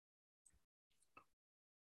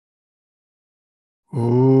ॐ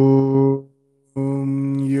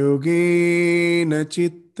योगेन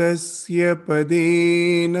चित्तस्य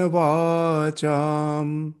पदेन वाचां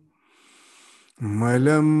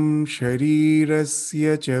मलं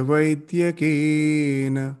शरीरस्य च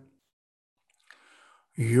वैद्यकेन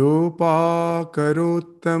योपाकरोत्तं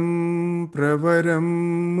प्रवरं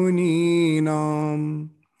मुनीनां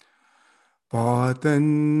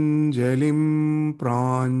पातञ्जलिं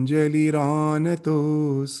प्राञ्जलिरानतोऽस्मि.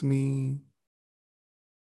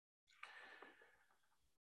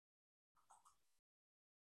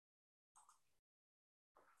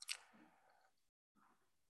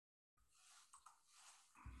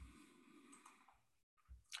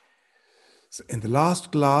 So in the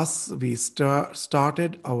last class, we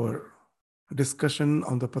started our discussion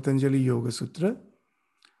on the Patanjali Yoga Sutra,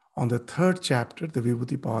 on the third chapter, the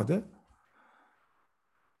Vibhuti-pada,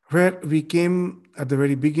 where we came at the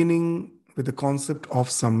very beginning with the concept of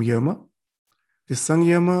samyama. The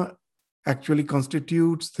samyama actually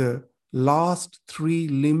constitutes the last three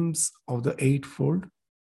limbs of the eightfold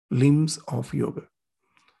limbs of yoga,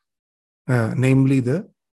 namely the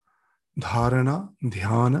dharana,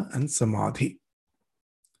 dhyana, and samadhi.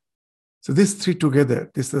 So these three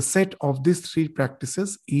together, the set of these three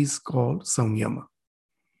practices is called samyama.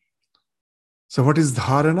 So what is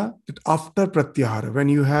dharana? That after pratyahara, when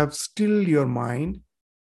you have still your mind,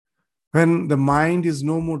 when the mind is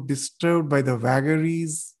no more disturbed by the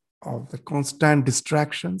vagaries of the constant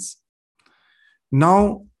distractions,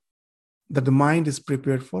 now that the mind is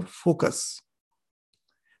prepared for focus.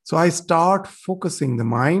 So I start focusing the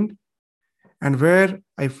mind, and where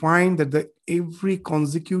I find that every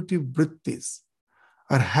consecutive vrittis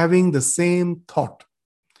are having the same thought.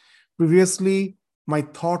 Previously, my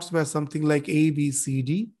thoughts were something like A, B, C,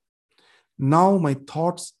 D. Now my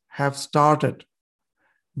thoughts have started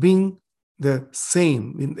being the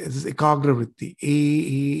same in this ekagra vritti,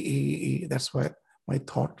 A. That's why my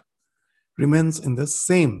thought remains in the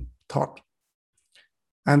same thought.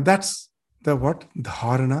 And that's what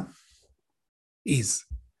dharana is.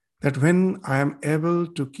 That when I am able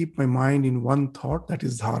to keep my mind in one thought, that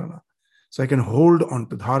is dharana. So I can hold on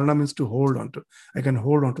to. Dharana means to hold on to. I can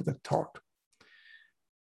hold on to that thought.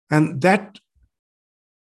 And that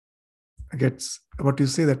gets, what you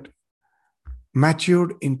say, that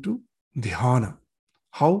matured into dhyana.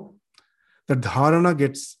 How? That dharana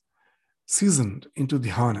gets seasoned into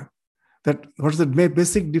dhyana. That what's the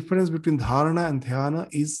basic difference between dharana and dhyana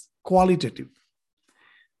is qualitative.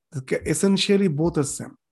 Essentially, both are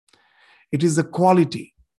same. It is the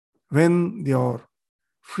quality when your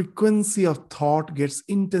frequency of thought gets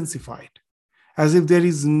intensified, as if there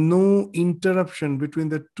is no interruption between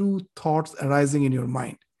the two thoughts arising in your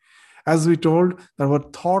mind. As we told, that our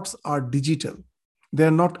thoughts are digital. They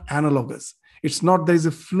are not analogous. It's not there is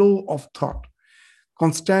a flow of thought.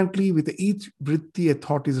 Constantly with each vritti, a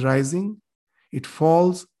thought is rising, it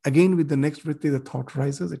falls. Again with the next vritti, the thought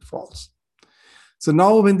rises, it falls. So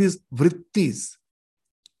now when these vrittis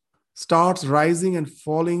starts rising and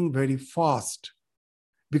falling very fast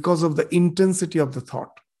because of the intensity of the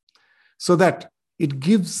thought, so that it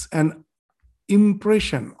gives an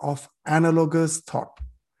impression of analogous thought.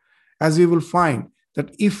 As we will find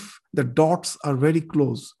that if the dots are very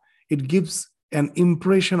close, it gives an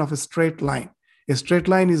impression of a straight line. A straight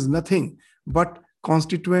line is nothing but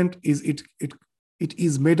constituent is it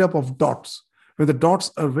is made up of dots. When the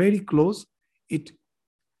dots are very close, it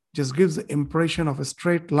just gives the impression of a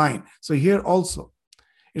straight line. So here also,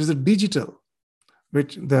 it is a digital,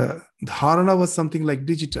 which the dharana was something like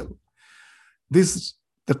digital. The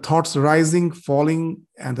thoughts rising, falling,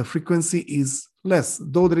 and the frequency is less.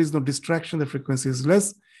 Though there is no distraction, the frequency is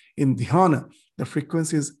less. In dhyana, the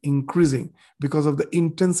frequency is increasing because of the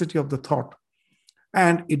intensity of the thought.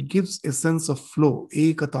 And it gives a sense of flow,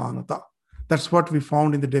 ekatanata. That's what we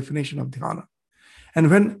found in the definition of dhyana. And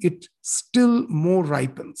when it still more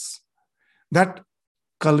ripens, that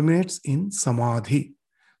culminates in samadhi.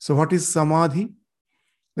 So what is samadhi?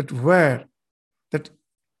 That where that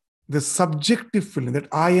the subjective feeling that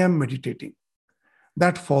I am meditating,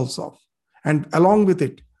 that falls off. And along with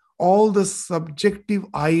it, all the subjective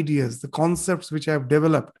ideas, the concepts which I have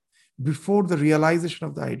developed before the realization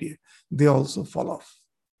of the idea, they also fall off.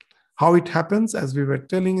 How it happens, as we were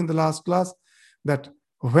telling in the last class, that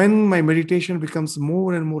when my meditation becomes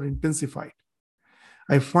more and more intensified,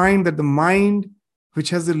 I find that the mind,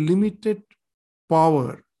 which has a limited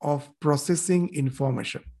power of processing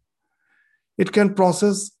information, it can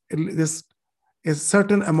process a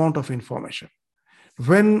certain amount of information.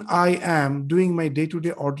 When I am doing my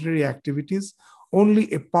day-to-day ordinary activities,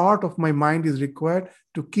 only a part of my mind is required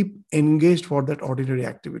to keep engaged for that ordinary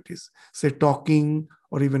activities, say talking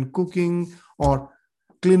or even cooking or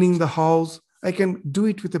cleaning the house. I can do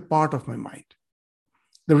it with a part of my mind.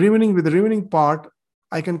 With the remaining part,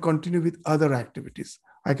 I can continue with other activities.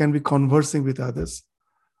 I can be conversing with others.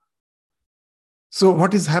 So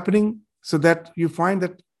what is happening? So that you find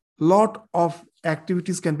that lot of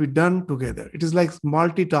activities can be done together. It is like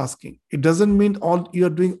multitasking. It doesn't mean all you are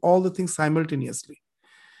doing all the things simultaneously.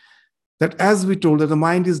 That, as we told, that the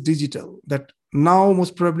mind is digital, that now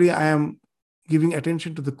most probably I am giving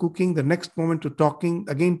attention to the cooking, the next moment to talking,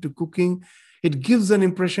 again to cooking. It gives an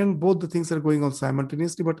impression both the things are going on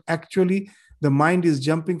simultaneously, but actually the mind is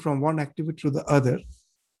jumping from one activity to the other,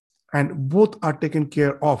 and both are taken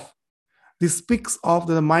care of. This speaks of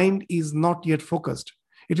that the mind is not yet focused.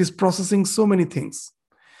 It is processing so many things.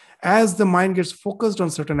 As the mind gets focused on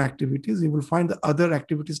certain activities, you will find the other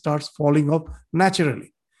activity starts falling off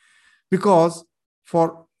naturally. Because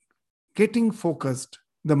for getting focused,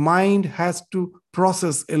 the mind has to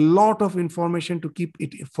process a lot of information to keep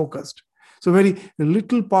it focused. So very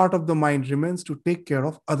little part of the mind remains to take care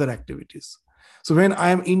of other activities. So when I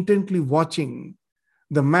am intently watching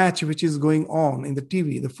the match which is going on in the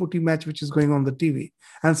TV, the footy match which is going on the TV,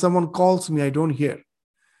 and someone calls me, I don't hear.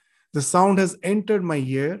 The sound has entered my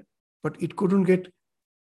ear, but it couldn't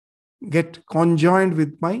get conjoined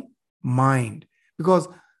with my mind, because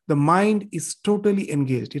the mind is totally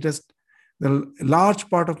engaged. The large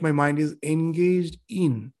part of my mind is engaged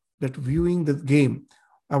in that viewing the game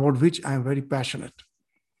about which I am very passionate.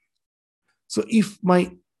 So if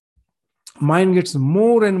my mind gets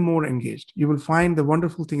more and more engaged, you will find the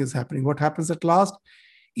wonderful thing is happening. What happens at last?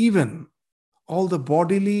 Even all the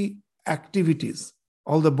bodily activities,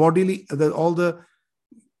 all the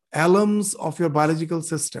alarms of your biological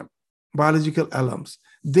system, biological alarms,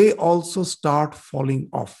 they also start falling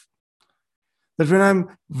off. That when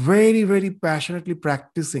I'm very, very passionately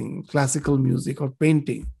practicing classical music or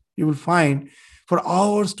painting, you will find for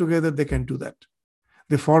hours together they can do that.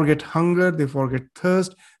 They forget hunger, they forget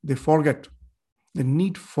thirst, they forget the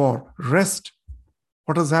need for rest.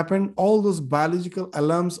 What has happened? All those biological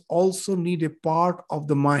alarms also need a part of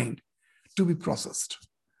the mind to be processed.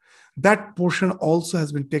 That portion also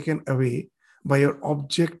has been taken away by your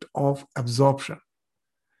object of absorption.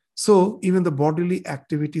 So even the bodily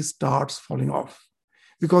activity starts falling off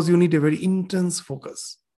because you need a very intense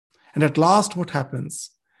focus. And at last, what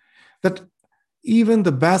happens? That even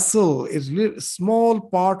the basal is a small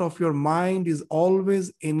part of your mind is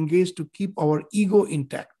always engaged to keep our ego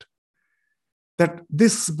intact. That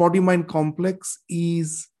this body-mind complex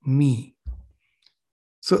is me.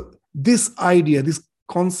 So this idea, this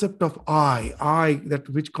concept of I, that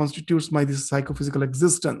which constitutes my this psychophysical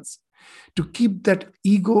existence, to keep that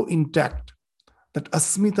ego intact, that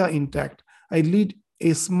asmita intact, I lead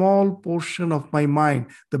a small portion of my mind,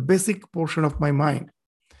 the basic portion of my mind.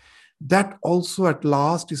 That also at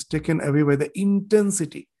last is taken away by the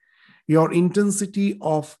intensity. Your intensity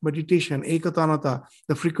of meditation, ekatanata,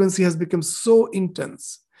 the frequency has become so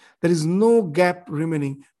intense. There is no gap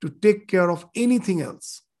remaining to take care of anything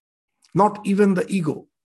else, not even the ego.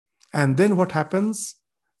 And then what happens?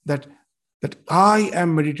 That I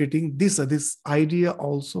am meditating, this idea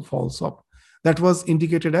also falls off. That was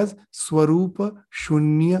indicated as Swarupa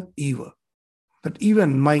Shunya Eva. That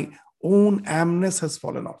even my own amness has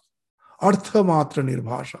fallen off. Artha Matra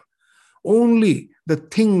Nirbhasha. Only the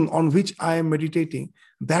thing on which I am meditating,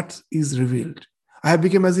 that is revealed. I have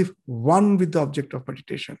become as if one with the object of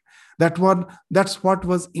meditation. That's what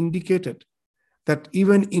was indicated. That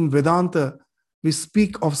even in Vedanta, we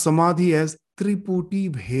speak of samadhi as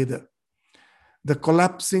Triputi Bheda, the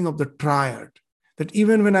collapsing of the triad. That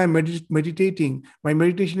even when I'm meditating, my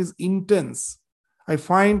meditation is intense. I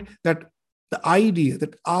find that the idea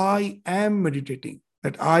that I am meditating,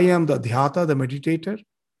 that I am the dhyata, the meditator,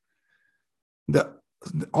 the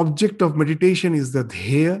object of meditation is the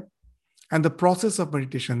dhyaya, and the process of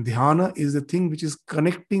meditation, dhyana, is the thing which is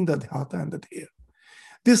connecting the dhyata and the dhyaya.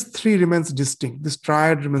 This three remains distinct. This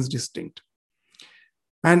triad remains distinct.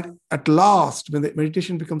 And at last, when the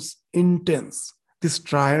meditation becomes intense, this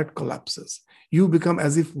triad collapses. You become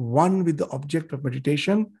as if one with the object of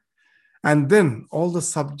meditation, and then all the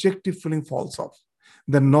subjective feeling falls off.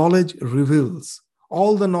 The knowledge reveals.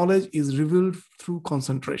 All the knowledge is revealed through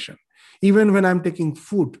concentration. Even when I'm taking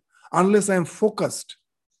food, unless I'm focused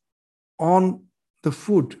on the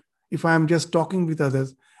food, if I'm just talking with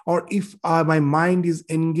others, or if my mind is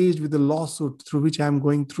engaged with the lawsuit through which I'm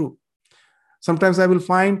going through, sometimes I will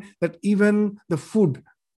find that even the food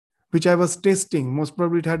which I was tasting, most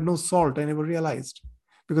probably it had no salt, I never realized.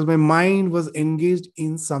 because my mind was engaged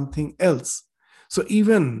in something else. So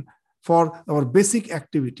even for our basic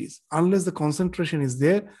activities, unless the concentration is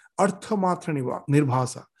there, arthamatra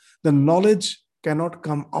nirbhasa, the knowledge cannot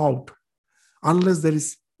come out unless there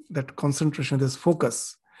is that concentration, there's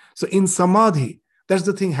focus. So in samadhi, that's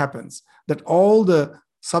the thing happens, that all the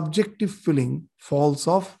subjective feeling falls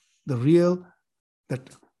off, the real, that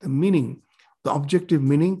the meaning, the objective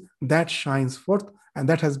meaning, that shines forth, and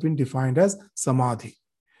that has been defined as samadhi.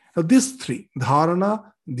 Now these three,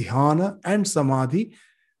 dharana, dhyana, and samadhi,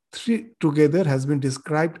 three together has been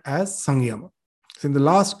described as samyama. So in the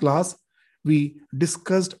last class, we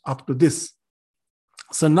discussed up to this.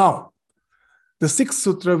 So now, the sixth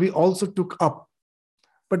sutra we also took up,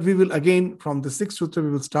 but we will again, from the sixth sutra,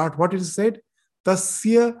 we will start what it is said,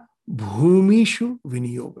 tasya bhumishu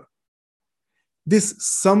viniyoga. This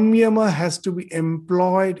samyama has to be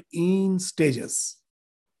employed in stages.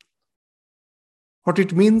 What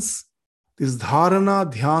it means is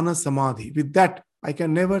dharana, dhyana, samadhi. With that, I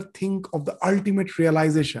can never think of the ultimate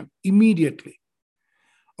realization immediately.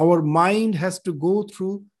 Our mind has to go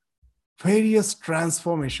through various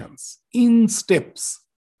transformations in steps.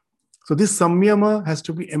 So this samyama has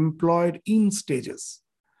to be employed in stages.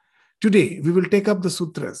 Today, we will take up the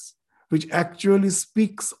sutras, which actually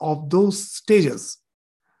speaks of those stages,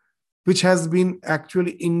 which has been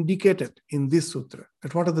actually indicated in this sutra.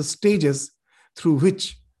 That what are the stages through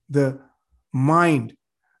which the mind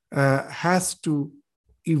has to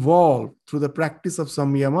evolve through the practice of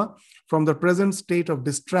samyama from the present state of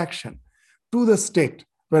distraction to the state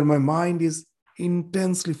where my mind is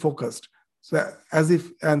intensely focused. So as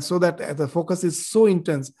if, and so that the focus is so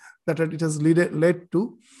intense that it has led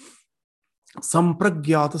to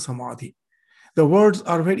sampragyata samadhi. The words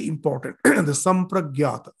are very important. The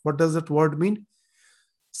sampragyata, what does that word mean?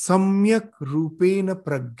 Samyak rupena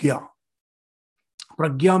pragya.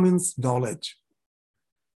 Pragya means knowledge.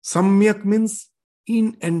 Samyak means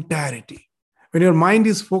in entirety. When your mind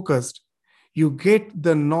is focused, you get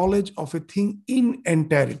the knowledge of a thing in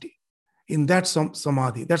entirety. In that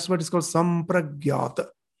samadhi, that's what is called sampragyata.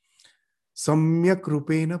 Samyak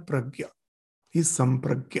rupena pragya is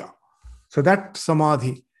sampragya. So that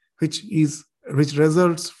samadhi, which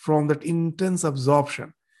results from that intense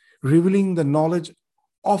absorption, revealing the knowledge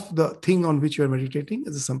of the thing on which you are meditating,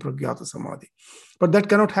 is a sampragyata samadhi. But that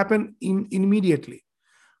cannot happen immediately.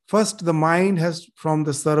 First, the mind has, from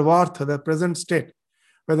the sarvartha, the present state,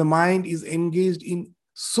 where the mind is engaged in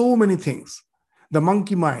so many things, the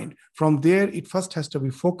monkey mind, from there it first has to be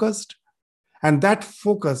focused, and that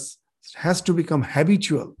focus has to become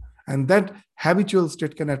habitual, and that habitual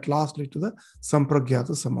state can at last lead to the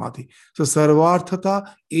sampragyata samadhi. So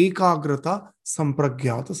sarvarthata ekagrata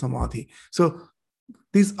sampragyata samadhi. So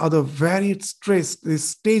these are the varied these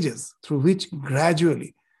stages through which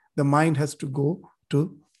gradually the mind has to go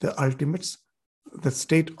to the ultimate, the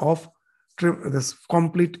state of this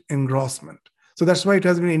complete engrossment. So that's why it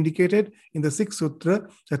has been indicated in the sixth sutra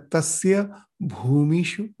that tasya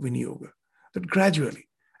bhumishu viniyoga. That gradually,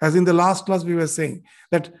 as in the last class we were saying,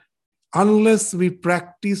 that unless we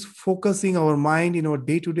practice focusing our mind in our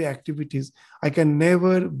day-to-day activities, I can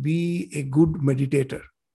never be a good meditator.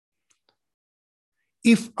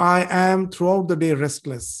 If I am throughout the day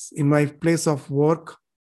restless in my place of work,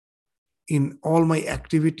 in all my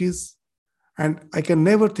activities, and I can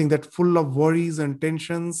never think that full of worries and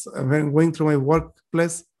tensions when going through my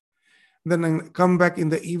workplace, then I come back in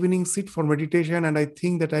the evening, sit for meditation, and I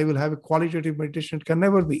think that I will have a qualitative meditation. It can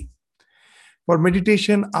never be. For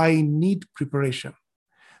meditation, I need preparation.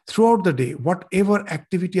 Throughout the day, whatever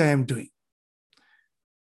activity I am doing,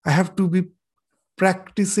 I have to be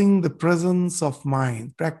practicing the presence of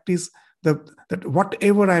mind, practice that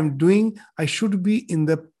whatever I'm doing, I should be in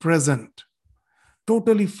the present,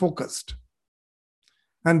 totally focused.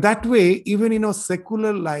 And that way, even in our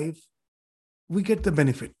secular life, we get the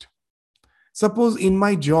benefit. Suppose in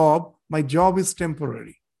my job is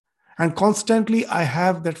temporary, and constantly I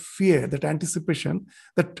have that fear, that anticipation,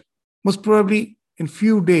 that most probably in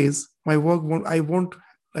few days, I won't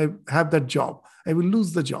have that job. I will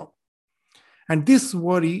lose the job. And this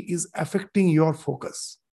worry is affecting your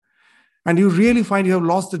focus. And you really find you have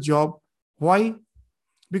lost the job. Why?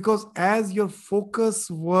 Because as your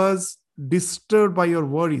focus was disturbed by your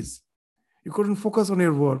worries, you couldn't focus on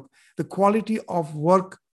your work. The quality of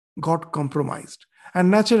work got compromised.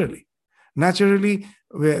 And naturally,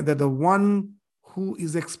 that the one who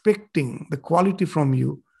is expecting the quality from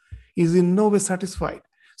you is in no way satisfied.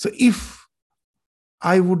 So if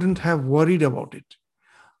I wouldn't have worried about it,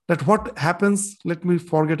 that what happens, let me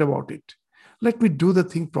forget about it. Let me do the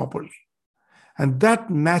thing properly. And that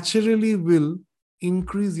naturally will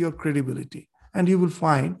increase your credibility. And you will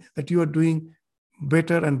find that you are doing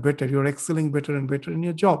better and better. You're excelling better and better in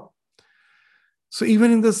your job. So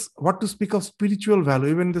even in this, what to speak of spiritual value,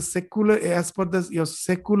 even the secular, as per this, your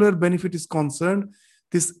secular benefit is concerned,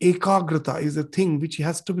 this ekagrata is a thing which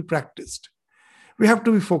has to be practiced. We have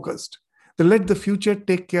to be focused. Let the future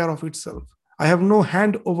take care of itself. I have no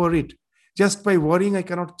hand over it. Just by worrying, I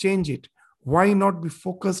cannot change it. Why not be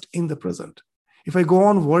focused in the present? If I go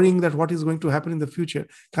on worrying that what is going to happen in the future,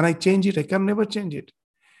 can I change it? I can never change it.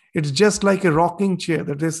 It's just like a rocking chair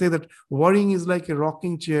that they say that worrying is like a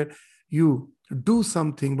rocking chair. You do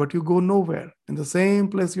something, but you go nowhere. In the same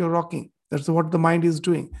place you're rocking. That's what the mind is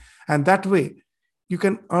doing. And that way, you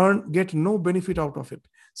can get no benefit out of it.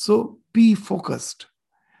 So be focused.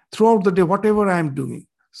 Throughout the day, whatever I am doing,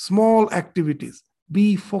 small activities,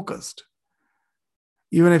 be focused.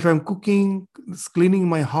 Even if I'm cooking, cleaning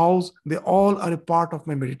my house, they all are a part of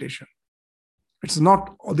my meditation. It's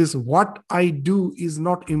not this, what I do is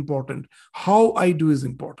not important. How I do is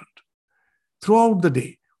important. Throughout the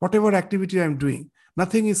day, whatever activity I'm doing,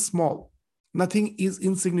 nothing is small. Nothing is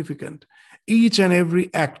insignificant. Each and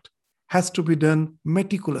every act has to be done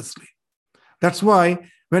meticulously. That's why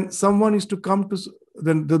when someone used to come to,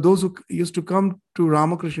 those who used to come to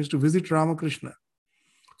Ramakrishna, used to visit Ramakrishna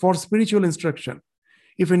for spiritual instruction,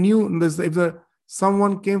 if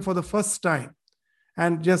someone came for the first time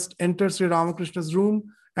and just entered Sri Ramakrishna's room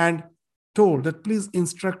and told that, please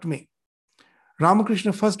instruct me,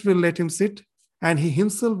 Ramakrishna first will let him sit and he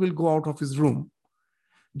himself will go out of his room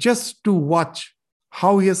just to watch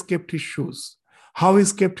how he has kept his shoes, how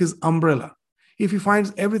he's kept his umbrella. If he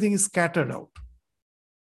finds everything is scattered out,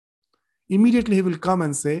 immediately he will come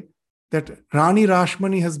and say that Rani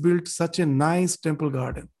Rashmani has built such a nice temple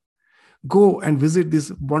garden. Go and visit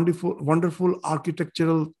these wonderful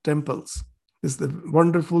architectural temples. This is the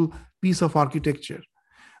wonderful piece of architecture.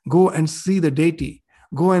 Go and see the deity.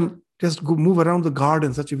 Go and just go move around the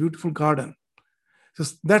garden, such a beautiful garden. So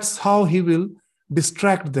that's how he will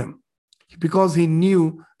distract them, because he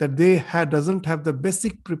knew that they doesn't have the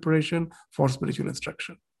basic preparation for spiritual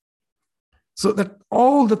instruction. So that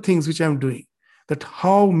all the things which I'm doing, that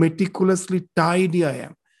how meticulously tidy I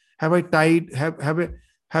am. Have I tidied? Have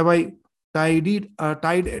I tidied?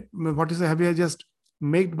 Have I just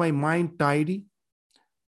made my mind tidy?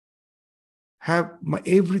 Have my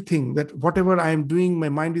everything, that whatever I am doing, my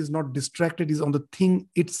mind is not distracted, is on the thing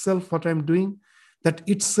itself, what I'm doing. That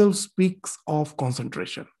itself speaks of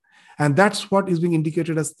concentration. And that's what is being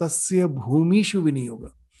indicated as tasya bhumishu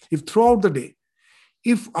viniyoga. If throughout the day,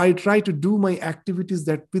 if I try to do my activities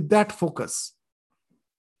that with that focus,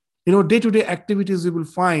 day-to-day activities, you will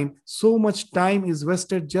find so much time is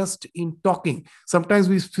wasted just in talking. Sometimes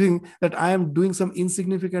we think that I am doing some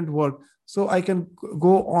insignificant work, so I can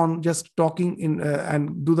go on just talking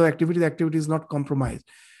and do the activity. The activity is not compromised.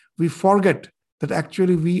 We forget that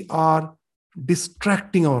actually we are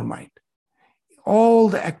distracting our mind. All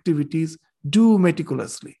the activities, do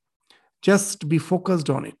meticulously. Just be focused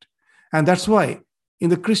on it. And that's why in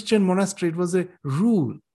the Christian monastery, it was a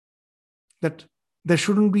rule that there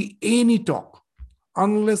shouldn't be any talk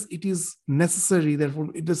unless it is necessary. Therefore,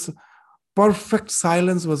 it is perfect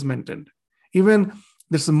silence was maintained. Even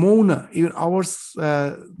this mauna, even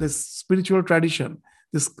this spiritual tradition,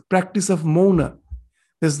 this practice of mauna,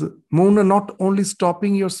 this mauna not only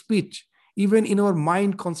stopping your speech, even in our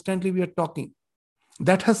mind constantly we are talking.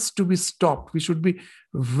 That has to be stopped. We should be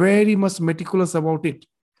very much meticulous about it.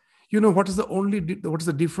 What is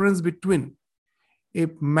the difference between a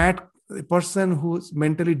person who is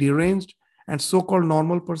mentally deranged and so-called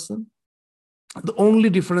normal person? The only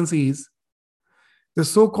difference is the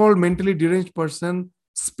so-called mentally deranged person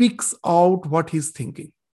speaks out what he's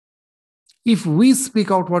thinking. If we speak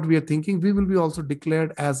out what we are thinking, we will be also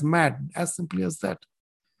declared as mad, as simply as that.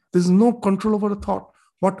 There's no control over a thought.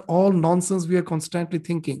 What all nonsense we are constantly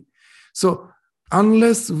thinking. So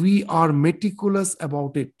unless we are meticulous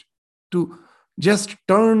about it, to just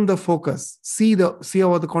turn the focus, see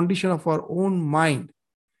the condition of our own mind,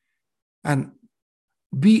 and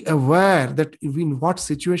be aware that in what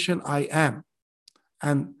situation I am,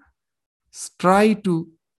 and try to,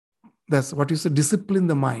 that's what you say, discipline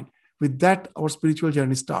the mind. With that, our spiritual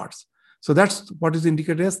journey starts. So that's what is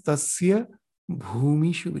indicated as tasya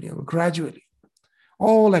bhumishu viniyoga, gradually.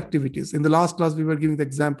 All activities. In the last class, we were giving the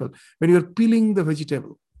example. When you are peeling the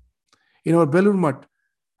vegetable, in our Belur Math,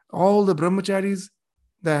 all the brahmacharis,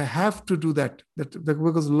 they have to do that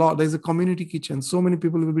because there's a community kitchen. So many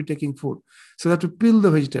people will be taking food. So they have to peel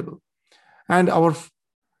the vegetable. And our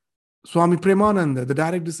Swami Premananda, the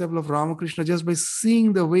direct disciple of Ramakrishna, just by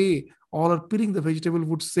seeing the way all are peeling the vegetable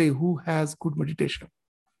would say, who has good meditation?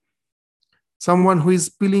 Someone who is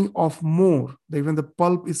peeling off more, even the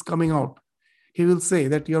pulp is coming out, he will say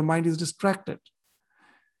that your mind is distracted.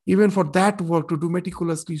 Even for that work to do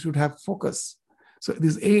meticulously, you should have focus. So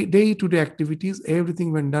these day-to-day activities,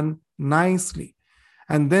 everything when done nicely.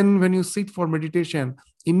 And then when you sit for meditation,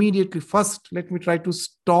 immediately first, let me try to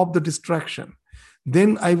stop the distraction.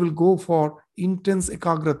 Then I will go for intense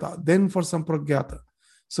ekagrata, then for sampragyata.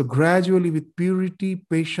 So gradually with purity,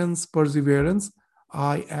 patience, perseverance,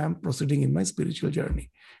 I am proceeding in my spiritual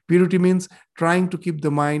journey. Purity means trying to keep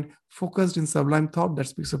the mind focused in sublime thought. That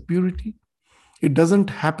speaks of purity. It doesn't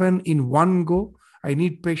happen in one go. I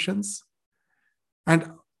need patience. And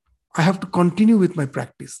I have to continue with my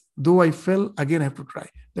practice. Though I fail, again I have to try.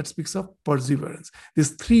 That speaks of perseverance.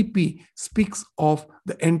 This 3P speaks of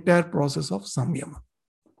the entire process of samyama.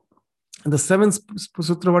 And the 7th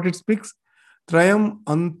sutra, what it speaks? Trayam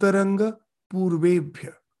antaranga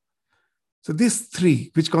purvebhya. So these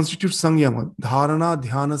 3, which constitute samyama, dharana,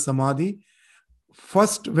 dhyana, samadhi,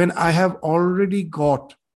 first, when I have already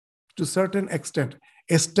got to a certain extent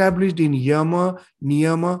established in yama,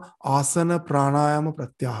 niyama, asana, pranayama,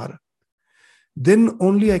 pratyahara, then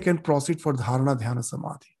only I can proceed for dharana, dhyana,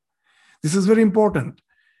 samadhi. This is very important.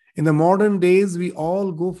 In the modern days, we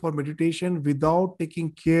all go for meditation without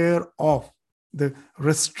taking care of the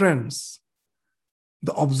restraints,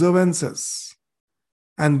 the observances,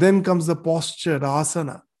 and then comes the posture, the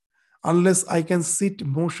asana. Unless I can sit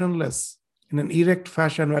motionless in an erect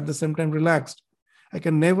fashion, at the same time relaxed, I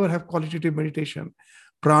can never have qualitative meditation.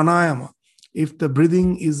 Pranayama, if the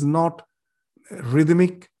breathing is not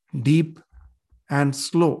rhythmic, deep, and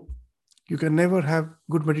slow, you can never have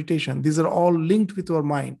good meditation. These are all linked with our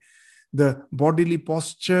mind. The bodily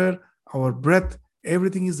posture, our breath,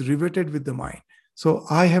 everything is riveted with the mind. So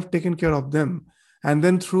I have taken care of them. And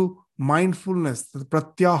then through mindfulness, the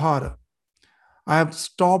pratyahara, I have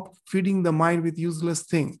stopped feeding the mind with useless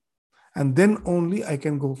things. And then only I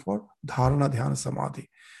can go for dharana, dhyana, samadhi.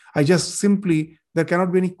 I just simply, there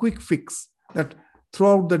cannot be any quick fix that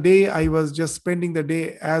throughout the day I was just spending the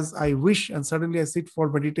day as I wish and suddenly I sit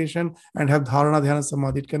for meditation and have dharana, dhyana,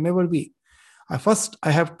 samadhi. It can never be. First,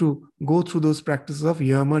 I have to go through those practices of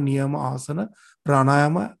yama, niyama, asana,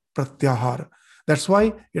 pranayama, pratyahara. That's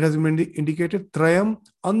why it has been indicated trayam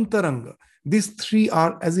antaranga. These 3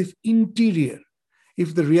 are as if interior.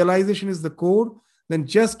 If the realization is the core, then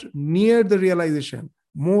just near the realization,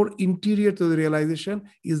 more interior to the realization,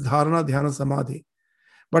 is dharana, dhyana, samadhi.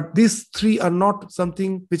 But these 3 are not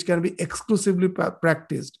something which can be exclusively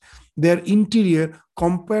practiced. They are interior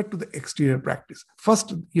compared to the exterior practice.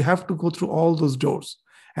 First, you have to go through all those doors,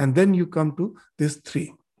 and then you come to these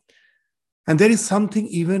 3. And there is something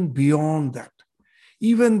even beyond that.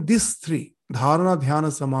 Even this 3, dharana,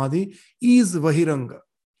 dhyana, samadhi, is vahiranga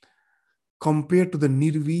compared to the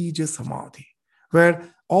nirvija samadhi,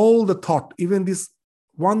 where all the thought, even this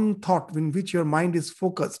one thought in which your mind is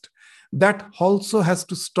focused, that also has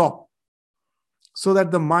to stop so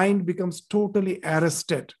that the mind becomes totally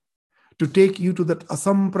arrested to take you to that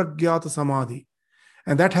asampragyata samadhi.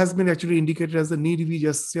 And that has been actually indicated as the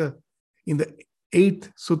nirvijasya in the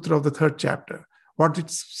 8th sutra of the 3rd chapter. What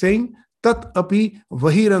it's saying? Tat api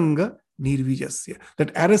vahiranga nirvijasya.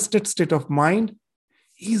 That arrested state of mind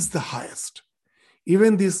is the highest.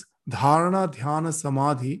 Even this dharana, dhyana,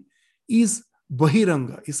 samadhi is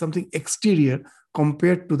bahiranga, is something exterior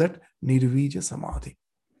compared to that nirvija samadhi.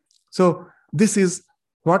 So this is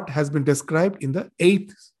what has been described in the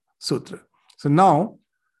 8th sutra. So now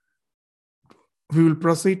we will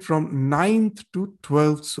proceed from 9th to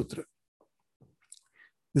 12th sutra.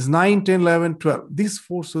 This 9, 10, 11, 12, these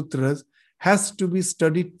 4 sutras has to be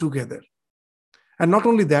studied together. And not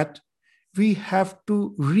only that, we have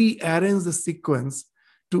to rearrange the sequence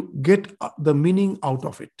to get the meaning out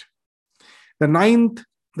of it. The 9th,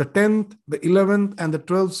 the 10th, the 11th, and the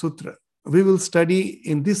 12th sutra, we will study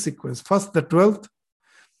in this sequence. First the 12th,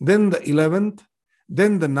 then the 11th,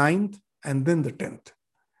 then the 9th, and then the 10th.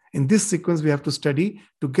 In this sequence, we have to study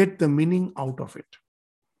to get the meaning out of it.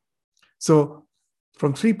 So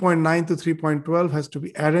from 3.9 to 3.12 has to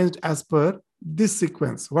be arranged as per this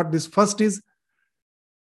sequence. What this first is,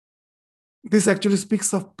 this actually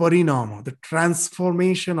speaks of parinama, the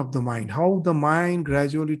transformation of the mind, how the mind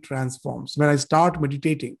gradually transforms. When I start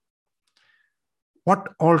meditating, what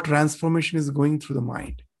all transformation is going through the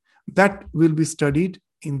mind. That will be studied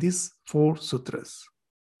in these 4 sutras.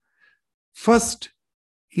 First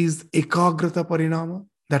is ekagrata parinama,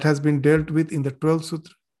 that has been dealt with in the 12th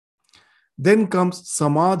sutra. Then comes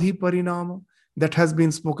samadhi parinama, that has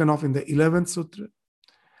been spoken of in the 11th sutra.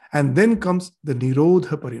 And then comes the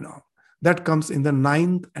nirodha parinama. That comes in the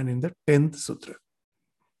 9th and in the 10th sutra.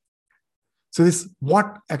 So this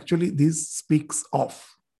what actually this speaks of.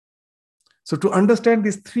 So to understand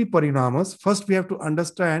these three parinamas, first we have to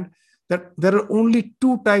understand that there are only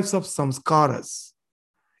two types of samskaras,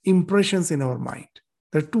 impressions in our mind.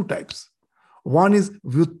 There are two types. One is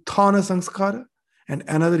vyuthana samskara and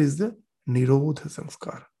another is the nirodha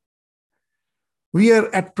samskara. We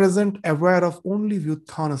are at present aware of only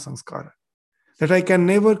vyuthana samskara, that I can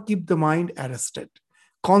never keep the mind arrested.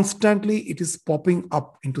 Constantly it is popping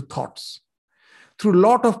up into thoughts. Through a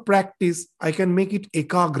lot of practice, I can make it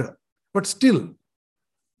ekagra, but still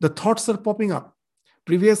the thoughts are popping up.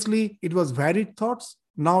 Previously, it was varied thoughts.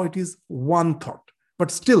 Now it is one thought,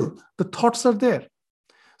 but still the thoughts are there.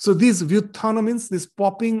 So this vyuthana means this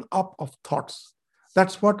popping up of thoughts.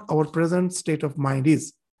 That's what our present state of mind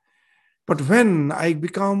is. But when I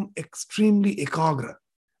become extremely ekagra,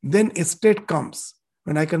 then a state comes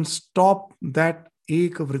when I can stop that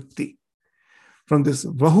ekavritti. From this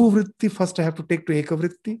vahuvritti, first I have to take to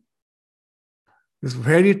ekavritti, this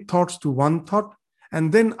varied thoughts to one thought,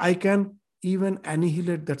 and then I can even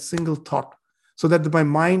annihilate that single thought so that my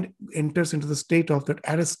mind enters into the state of that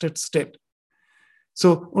arrested state.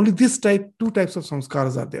 So only this type, two types of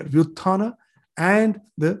samskaras are there, vyuthana and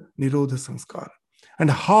the nirodha samskara. And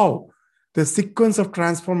how the sequence of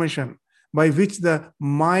transformation by which the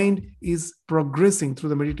mind is progressing through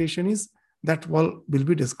the meditation is, that will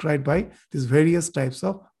be described by these various types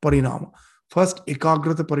of parinama. First,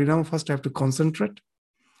 ekagrata parinama, first I have to concentrate.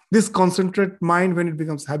 This concentrate mind, when it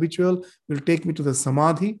becomes habitual, will take me to the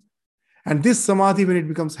samadhi. And this samadhi, when it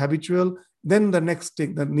becomes habitual, then the next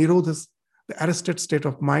thing, the nirodha, the arrested state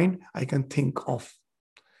of mind, I can think of.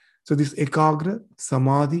 So this ekagra,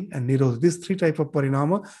 samadhi, and nirodha, these three types of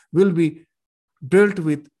parinama will be dealt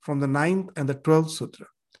with from the 9th and the 12th sutra.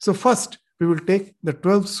 So first, we will take the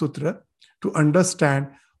 12th sutra to understand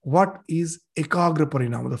what is ekagra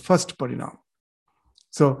parinama, the first parinama.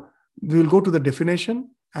 So we will go to the definition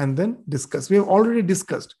and then discuss. We have already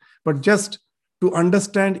discussed, but just to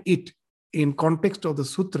understand it in context of the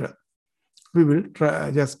sutra, we will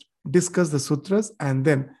just discuss the sutras and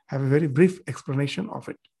then have a very brief explanation of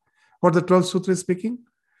it. What the 12th sutra is speaking,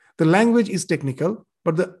 the language is technical,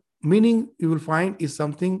 but the meaning you will find is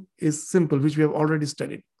something is simple, which we have already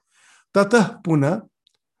studied. Tatah puna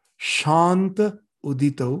shanta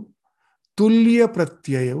udito tulya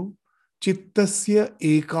pratyayo chittasya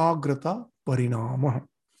ekagrata parinama.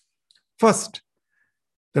 First,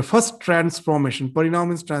 the first transformation, parinama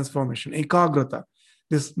means transformation, ekagrata.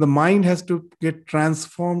 The mind has to get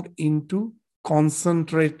transformed into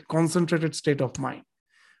concentrated state of mind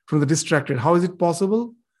from the distracted. How is it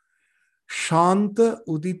possible? Shanta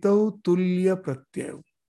udito tulya pratyayo.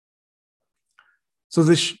 So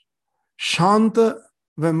this shanta,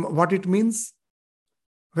 what it means,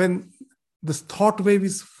 when this thought wave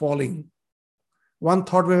is falling, one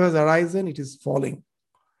thought wave has arisen, it is falling.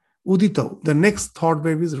 Udito, the next thought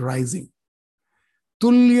wave is rising.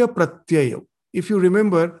 Tulya pratyayo. If you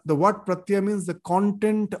remember, the word pratyaya means the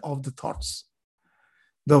content of the thoughts.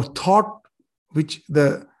 The thought which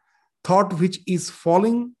is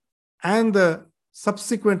falling and the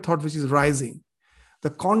subsequent thought which is rising,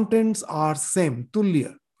 the contents are same,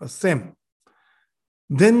 tulya, same.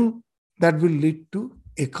 Then that will lead to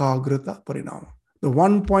ekagrata parinama. The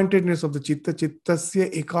one-pointedness of the chitta,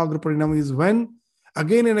 chittasya ekagra parinama, is when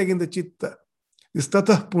again and again the chitta, this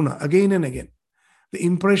tatah puna, again and again, the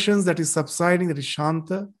impressions that is subsiding, that is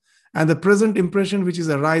shanta, and the present impression which is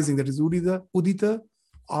arising, that is udita,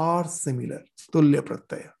 are similar, tulya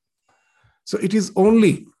pratyaya. So it is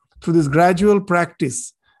only through this gradual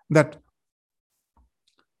practice that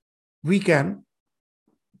we can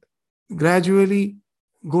gradually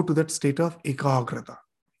go to that state of ekagrata.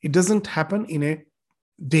 It doesn't happen in a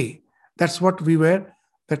day. That's what we were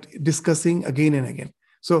discussing again and again.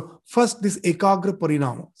 So first, this ekagra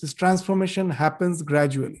parinama, this transformation happens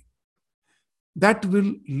gradually. That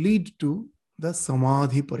will lead to the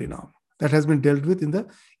samadhi parinama. That has been dealt with in the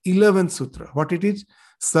 11th sutra. What it is?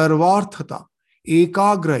 Sarvarthata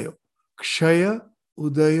ekagrayo kshaya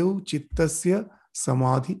udayo chittasya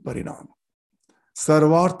samadhi parinama.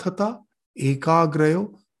 Sarvarthata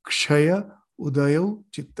ekagrayo kshaya udayo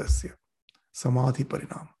chittasya samadhi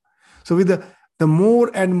parinama. So with the more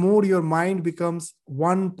and more your mind becomes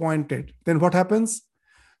one-pointed, then what happens?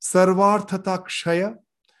 Sarvarthata kshaya,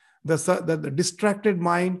 the distracted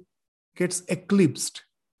mind gets eclipsed,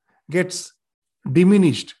 gets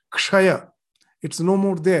diminished. Kshaya, it's no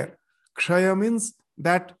more there. Kshaya means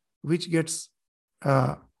that which gets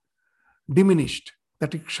diminished.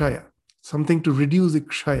 That is kshaya. Something to reduce is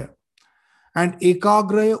kshaya. And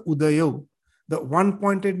ekagraya udayo, the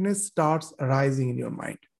one-pointedness starts arising in your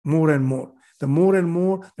mind more and more. The more and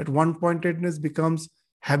more that one-pointedness becomes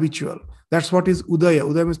habitual. That's what is udaya.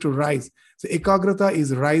 Udaya means to rise. So ekagrata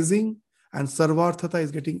is rising and sarvarthata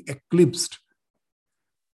is getting eclipsed.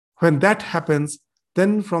 When that happens,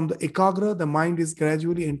 then from the ekagra, the mind is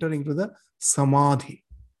gradually entering into the samadhi.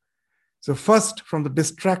 So first, from the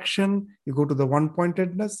distraction, you go to the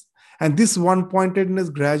one-pointedness, and this one-pointedness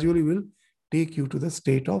gradually will take you to the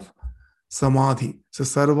state of samadhi. So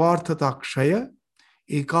sarvarthata kshaya,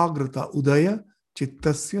 ekagrata udaya,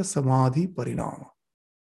 chittasya samadhi parinama.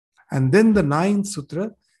 And then the ninth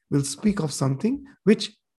sutra will speak of something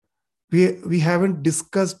which we haven't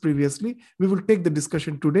discussed previously. We will take the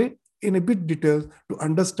discussion today in a bit detail to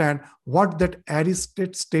understand what that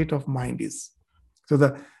arrested state of mind is. So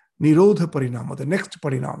the Nirodha Parinama, the next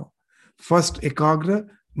Parinama. First Ekagra,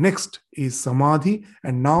 next is Samadhi,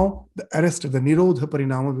 and now the arrest, the Nirodha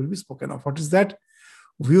Parinama will be spoken of. What is that?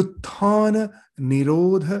 Vyuthana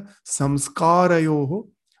Nirodha Samskarayoho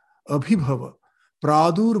Abhibhava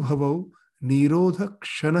Pradurbhavo Nirodha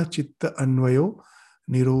Kshana Chitta Anvayo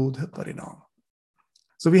Nirodha Parinama.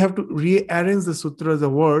 So we have to rearrange the sutras, the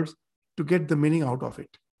words, to get the meaning out of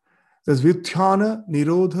it. There's Vyuthana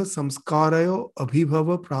Nirodha Samskarayo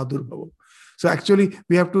Abhibhava Pradurbhava. So actually,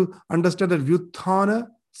 we have to understand that Vyuthana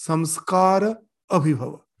Samskara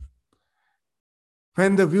Abhibhava.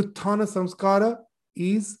 When the Vyuthana Samskara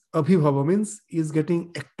is Abhibhava, means is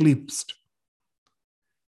getting eclipsed.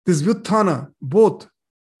 This Vyuthana, both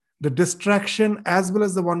the distraction as well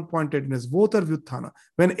as the one-pointedness, both are Vyuthana.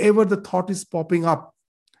 Whenever the thought is popping up,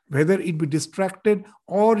 whether it be distracted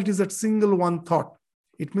or it is that single one thought,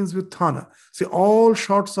 it means Vyuthana. See, all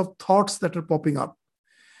sorts of thoughts that are popping up,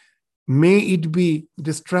 may it be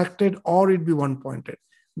distracted or it be one-pointed,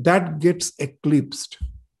 that gets eclipsed.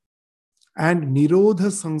 And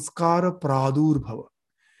Nirodha Sanskara Pradurbhava.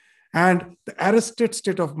 And the arrested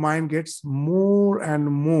state of mind gets more and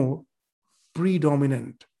more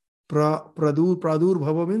predominant.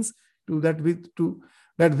 Pradurbhava means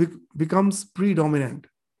that becomes predominant.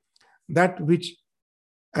 That which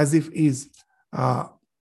as if is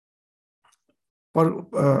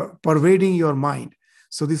pervading your mind.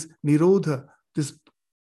 So this Nirodha, this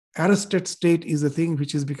arrested state is a thing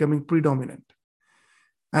which is becoming predominant.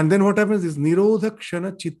 And then what happens is Nirodha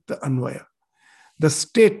Kshana Chitta Anvaya. The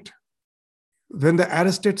state, when the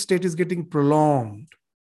arrested state is getting prolonged,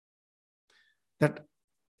 that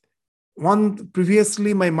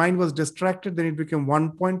previously my mind was distracted, then it became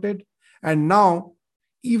one-pointed. And now,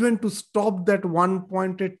 even to stop that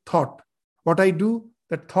one-pointed thought, what I do,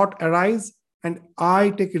 that thought arises and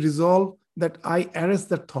I take a resolve that I arrest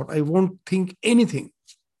that thought. I won't think anything.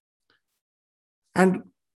 And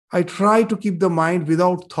I try to keep the mind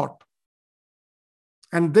without thought.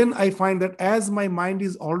 And then I find that as my mind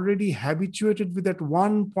is already habituated with that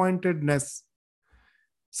one-pointedness,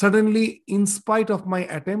 suddenly, in spite of my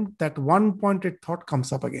attempt, that one-pointed thought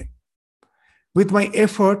comes up again. With my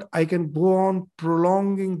effort, I can go on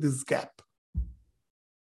prolonging this gap.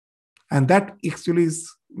 And that actually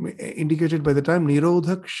is indicated by the term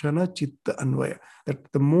Nirodha Kshana Chitta Anvaya,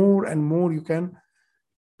 that the more and more you can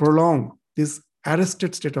prolong this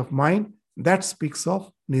arrested state of mind, that speaks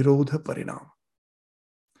of Nirodha Parinama.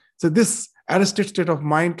 So this arrested state of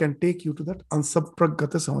mind can take you to that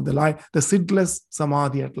ansapragata samadhi, the seedless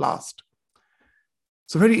samadhi at last.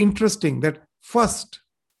 So very interesting that first,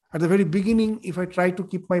 at the very beginning, if I try to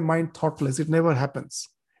keep my mind thoughtless, it never happens.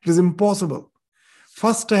 It is impossible.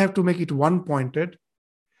 First, I have to make it one-pointed.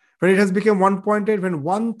 When it has become one-pointed, when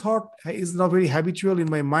one thought is now very habitual in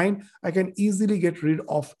my mind, I can easily get rid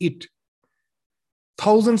of it.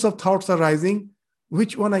 Thousands of thoughts are rising.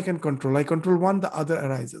 Which one I can control? I control one, the other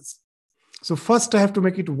arises. So first I have to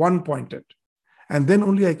make it one-pointed, and then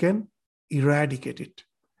only I can eradicate it.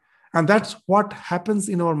 And that's what happens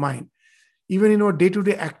in our mind, even in our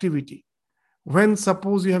day-to-day activity. When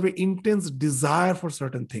suppose you have an intense desire for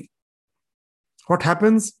certain thing, what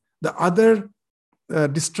happens? The other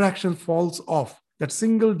distraction falls off. That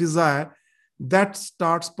single desire, that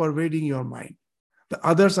starts pervading your mind. The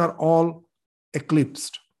others are all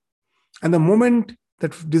eclipsed. And the moment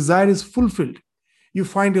that desire is fulfilled, you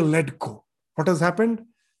find a let go. What has happened?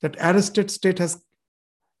 That arrested state has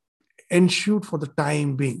ensued for the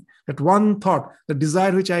time being. That one thought, the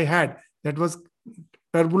desire which I had, that was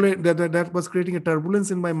turbulent, that was creating a turbulence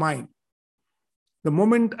in my mind. The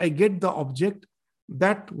moment I get the object,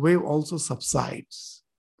 that wave also subsides.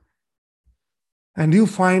 And you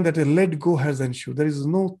find that a let go has ensued. There is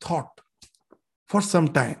no thought for some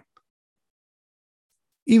time.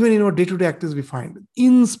 Even in our day-to-day activities, we find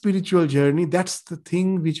in spiritual journey, that's the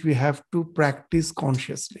thing which we have to practice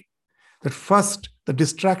consciously. That first, the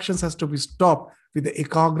distractions has to be stopped with the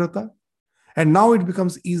ekagrata, and now it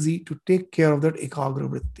becomes easy to take care of that ekagra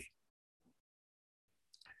vritti.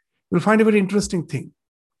 You'll find a very interesting thing,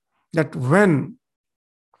 that when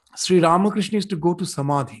Sri Ramakrishna is to go to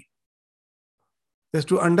Samadhi, there's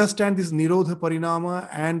to understand this Nirodha Parinama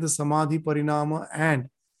and the Samadhi Parinama and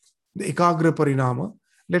the Ekagra Parinama.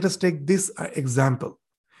 Let us take this example.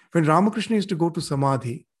 When Ramakrishna is to go to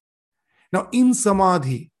Samadhi, now in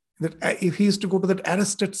Samadhi, that if he is to go to that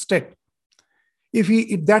arrested state,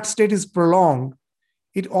 if that state is prolonged,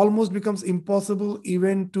 it almost becomes impossible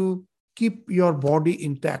even to keep your body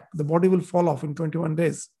intact. The body will fall off in 21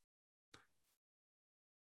 days.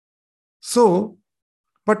 So,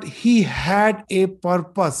 but he had a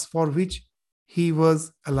purpose for which he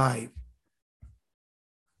was alive,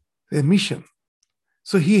 a mission.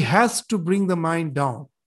 So he has to bring the mind down.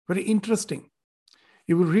 Very interesting.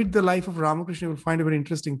 You will read the life of Ramakrishna, you will find a very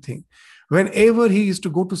interesting thing. Whenever he is to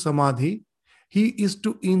go to Samadhi, he is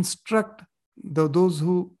to instruct those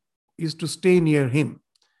who is to stay near him.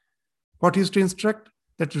 What he is to instruct?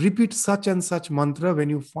 That repeat such and such mantra when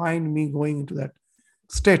you find me going into that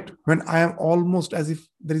state, when I am almost as if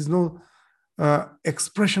there is no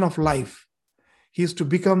expression of life. He is to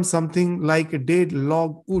become something like a dead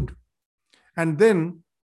log wood. And then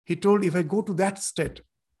he told, if I go to that state,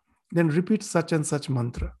 then repeat such and such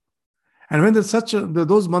mantra. And when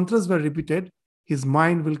those mantras were repeated, his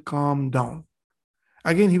mind will calm down.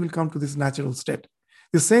 Again, he will come to this natural state.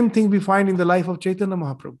 The same thing we find in the life of Chaitanya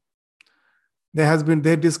Mahaprabhu.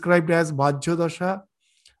 They're described as Vajja Dasha,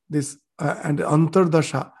 and Antar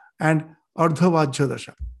Dasha and Ardha Vajja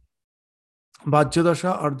Dasha. Vajja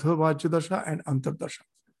Dasha, Ardha Vajja Dasha, and Antar Dasha.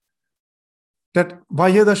 That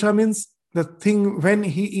Vajja Dasha means the thing when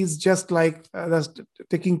he is just like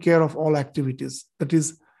taking care of all activities. That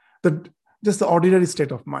is just the ordinary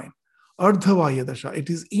state of mind. Ardha Vajja Dasha, it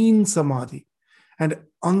is in Samadhi. And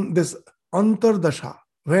on this Antar Dasha,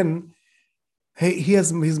 when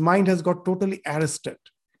his mind has got totally arrested.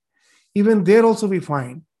 Even there also we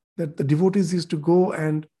find that the devotees used to go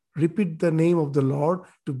and repeat the name of the Lord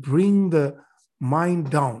to bring the mind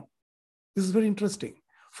down. This is very interesting.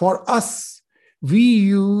 For us, we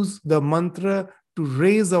use the mantra to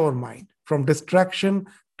raise our mind from distraction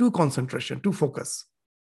to concentration, to focus.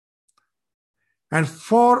 And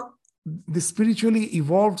for the spiritually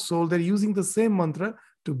evolved soul, they're using the same mantra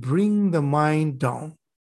to bring the mind down.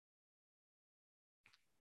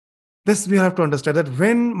 This we have to understand, that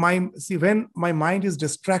when my mind is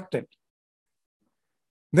distracted,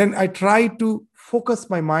 then I try to focus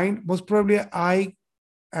my mind. Most probably I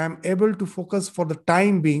am able to focus for the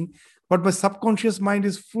time being, but my subconscious mind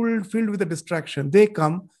is filled with the distraction. They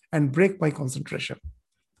come and break my concentration.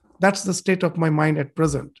 That's the state of my mind at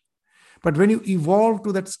present. But when you evolve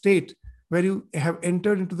to that state where you have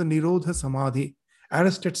entered into the Nirodha Samadhi,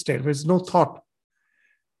 arrested state, where there's no thought,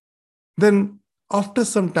 then after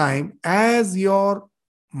some time, as your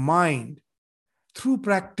mind through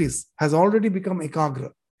practice has already become ekagra,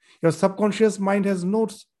 your subconscious mind has no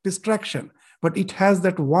distraction, but it has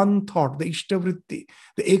that one thought, the ishtavritti,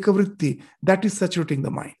 the ekavritti, that is saturating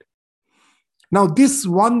the mind. Now, this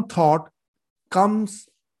one thought comes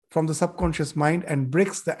from the subconscious mind and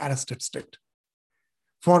breaks the arrested state.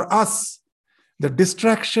 For us, the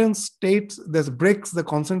distraction state that breaks the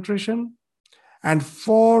concentration. And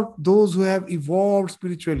for those who have evolved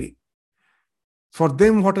spiritually, for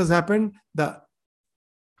them what has happened, the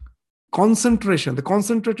concentration, the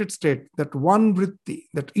concentrated state, that one vritti,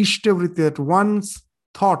 that ishta vritti, that one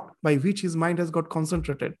thought by which his mind has got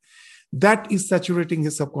concentrated, that is saturating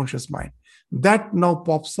his subconscious mind. That now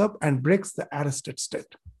pops up and breaks the arrested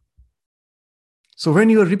state. So when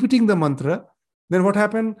you are repeating the mantra, then what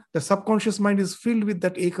happened? The subconscious mind is filled with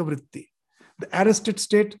that ekavritti. The arrested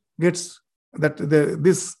state gets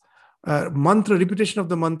this mantra, repetition of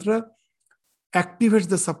the mantra activates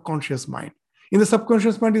the subconscious mind. In the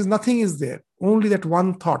subconscious mind nothing is there, only that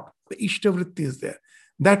one thought, the ishtavritti is there.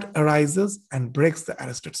 That arises and breaks the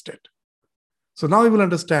arrested state. So now you will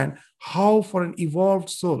understand how for an evolved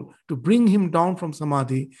soul to bring him down from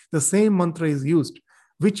samadhi, the same mantra is used,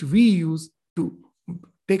 which we use to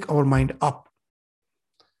take our mind up.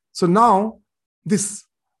 So now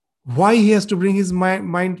why he has to bring his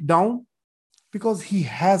mind down? Because he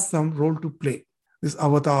has some role to play. This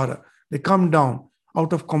avatara, they come down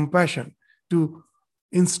out of compassion to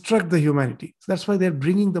instruct the humanity. So that's why they're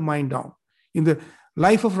bringing the mind down. In the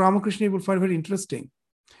life of Ramakrishna, you will find very interesting.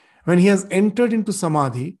 When he has entered into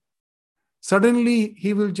samadhi, suddenly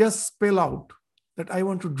he will just spell out that I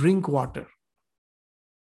want to drink water.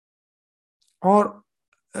 Or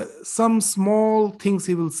some small things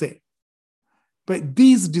he will say. But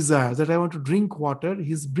these desires that I want to drink water,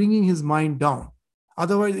 he's bringing his mind down.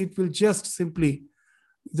 Otherwise, it will just simply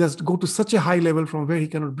just go to such a high level from where he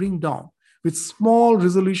cannot bring down. With small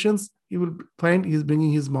resolutions, you will find he's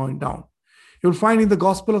bringing his mind down. You will find in the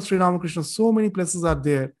Gospel of Sri Ramakrishna, so many places are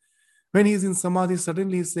there. When he's in Samadhi,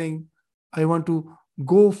 suddenly he's saying, I want to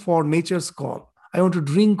go for nature's call. I want to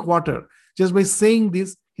drink water. Just by saying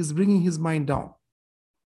this, he's bringing his mind down.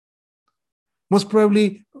 Most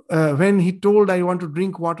probably, when he told, I want to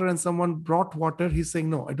drink water, and someone brought water, he's saying,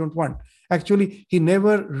 no, I don't want. Actually, he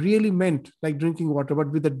never really meant like drinking water,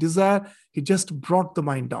 but with the desire, he just brought the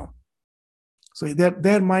mind down. So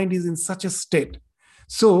their mind is in such a state.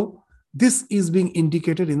 So this is being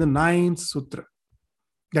indicated in the 9th sutra,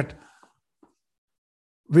 that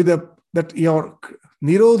that your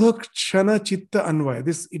nirodha kshana chitta anvaya,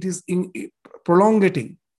 this it is in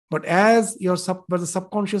prolongating. But as the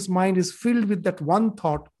subconscious mind is filled with that one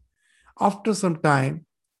thought, after some time,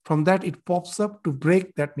 from that it pops up to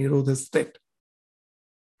break that nirodha state.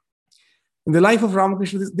 In the life of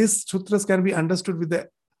Ramakrishna, these sutras can be understood with the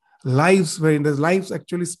lives, wherein the lives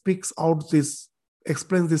actually speaks out this,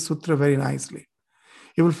 explains this sutra very nicely.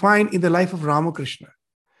 You will find in the life of Ramakrishna,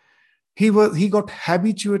 he got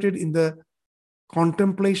habituated in the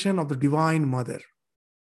contemplation of the Divine Mother.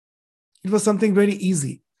 It was something very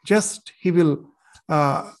easy. Just he will,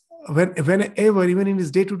 whenever, even in his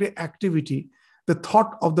day-to-day activity, the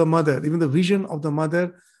thought of the mother, even the vision of the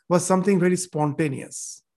mother was something very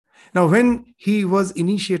spontaneous. Now, when he was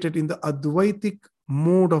initiated in the Advaitic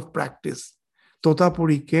mode of practice,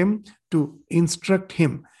 Totapuri came to instruct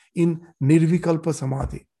him in Nirvikalpa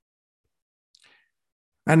Samadhi.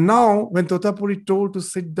 And now, when Totapuri told to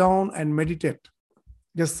sit down and meditate,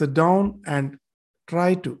 just sit down and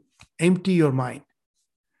try to empty your mind.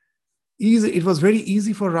 It was very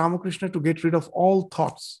easy for Ramakrishna to get rid of all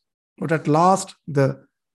thoughts. But at last, the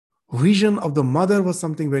vision of the mother was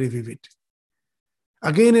something very vivid.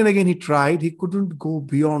 Again and again he tried, he couldn't go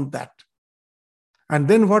beyond that. And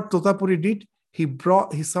then what Totapuri did,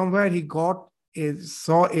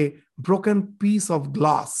 saw a broken piece of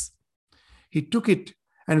glass. He took it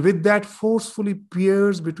and with that forcefully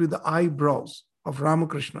pierced between the eyebrows of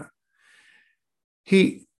Ramakrishna.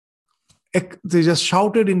 They just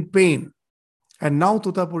shouted in pain. And now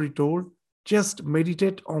Totapuri told, just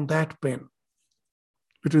meditate on that pain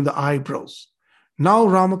between the eyebrows. Now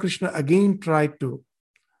Ramakrishna again tried to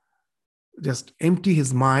just empty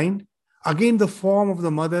his mind. Again, the form of the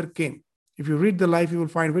mother came. If you read the life, you will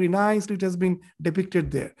find very nicely it has been depicted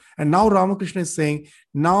there. And now Ramakrishna is saying,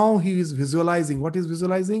 now he is visualizing. What is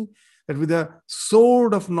visualizing? That with a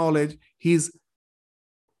sword of knowledge, he is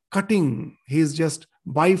cutting, he is just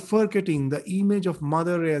bifurcating the image of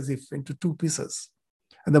mother as if into two pieces.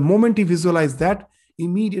 And the moment he visualized that,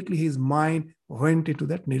 immediately his mind went into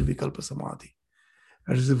that Nirvikalpa Samadhi.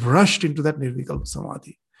 As if rushed into that Nirvikalpa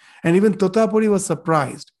Samadhi. And even Totapuri was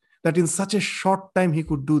surprised that in such a short time he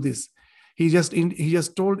could do this. He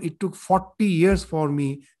just told it took 40 years for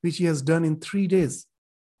me, which he has done in 3 days.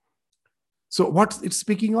 So what's it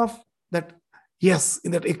speaking of? That yes,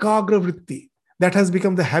 in that ekagra vritti, that has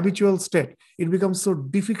become the habitual state. It becomes so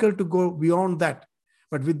difficult to go beyond that.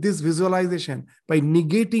 But with this visualization, by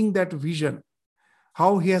negating that vision,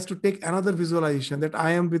 how he has to take another visualization that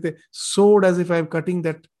I am with a sword as if I am cutting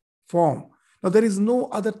that form. Now there is no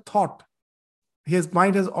other thought. His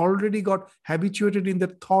mind has already got habituated in the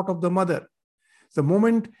thought of the mother. The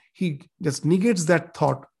moment he just negates that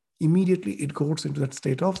thought, immediately it goes into that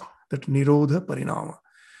state of that Nirodha Parinama.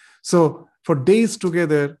 So for days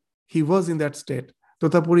together, he was in that state.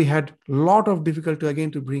 Totapuri had a lot of difficulty again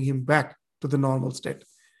to bring him back to the normal state.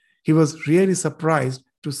 He was really surprised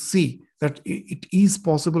to see that it is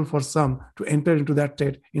possible for some to enter into that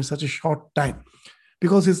state in such a short time,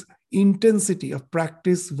 because his intensity of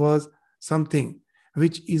practice was something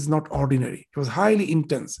which is not ordinary. It was highly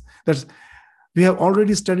intense. That's, we have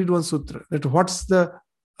already studied one sutra, that what's the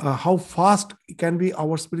how fast can be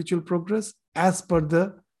our spiritual progress? As per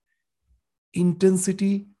the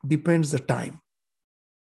intensity depends the time.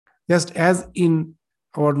 Just as in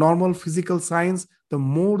our normal physical science, the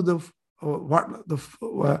more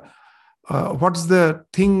what's the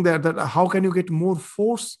thing that how can you get more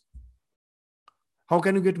force? How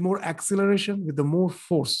can you get more acceleration? With the more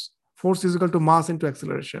force. Force is equal to mass into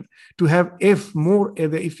acceleration. To have F more,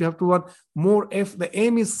 if you have to want more F, the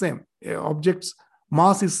aim is same. Object's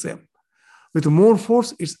mass is same. With more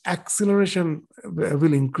force, its acceleration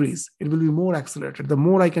will increase. It will be more accelerated. The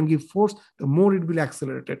more I can give force, the more it will be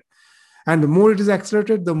accelerated. And the more it is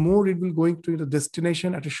accelerated, the more it will going to the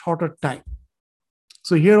destination at a shorter time.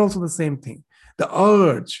 So here also the same thing. The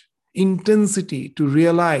urge, intensity to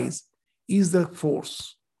realize is the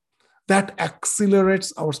force that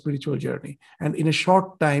accelerates our spiritual journey. And in a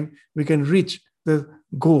short time, we can reach the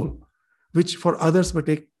goal, which for others may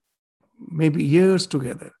take maybe years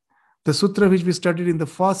together. The sutra which we studied in the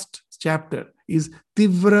first chapter is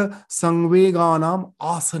Tivra Sangveganam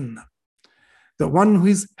Asanna. The one who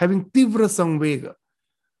is having Tivra Sangvega,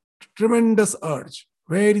 tremendous urge,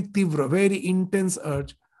 very Tivra, very intense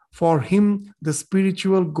urge. For him, the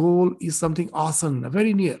spiritual goal is something asana,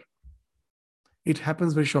 very near. It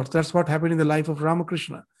happens very short. That's what happened in the life of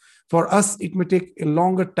Ramakrishna. For us, it may take a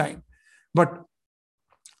longer time. But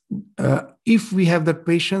if we have the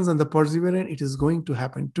patience and the perseverance, it is going to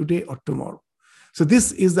happen today or tomorrow. So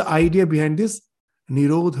this is the idea behind this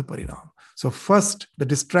Nirodha Parinam. So first, the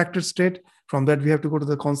distracted state. From that, we have to go to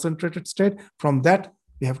the concentrated state. From that,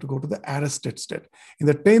 we have to go to the arrested state. In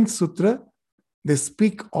the 10th sutra, they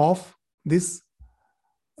speak of this,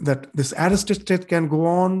 that this arrested state can go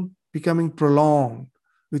on becoming prolonged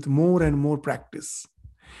with more and more practice.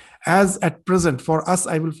 As at present, for us,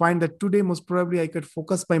 I will find that today, most probably, I could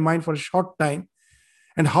focus my mind for a short time.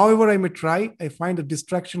 And however I may try, I find a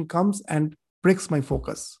distraction comes and breaks my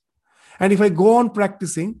focus. And if I go on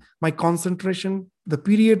practicing, my concentration, the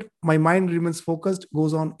period my mind remains focused,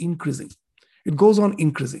 goes on increasing. It goes on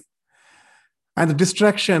increasing. And the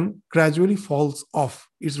distraction gradually falls off.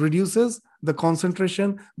 It reduces, the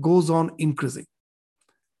concentration goes on increasing.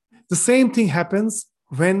 The same thing happens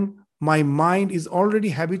when my mind is already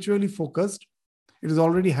habitually focused. It is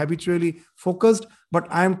already habitually focused, but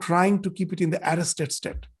I am trying to keep it in the arrested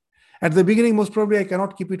state. At the beginning, most probably, I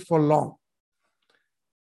cannot keep it for long.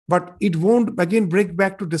 But it won't again break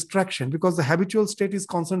back to distraction because the habitual state is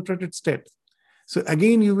concentrated state. So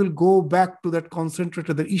again, you will go back to that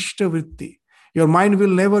concentrated, the Ishta Vritti. Your mind will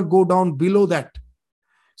never go down below that.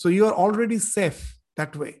 So you are already safe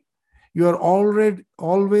that way. You are already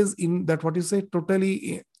always in that, what you say,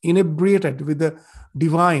 totally inebriated with the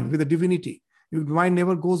divine, with the divinity. Your mind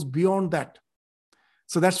never goes beyond that.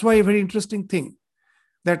 So that's why a very interesting thing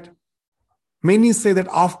that many say that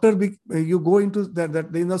after you go into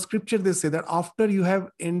that in the scripture, they say that after you have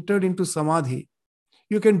entered into samadhi,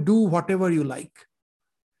 you can do whatever you like.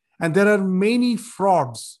 And there are many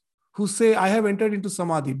frauds who say, I have entered into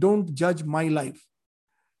samadhi, don't judge my life.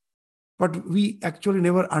 But we actually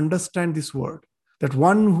never understand this word, that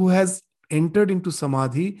one who has entered into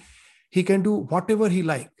samadhi, he can do whatever he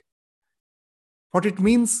like. What it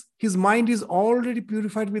means, his mind is already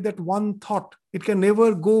purified with that one thought. It can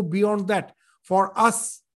never go beyond that. For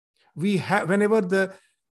us, whenever the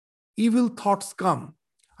evil thoughts come,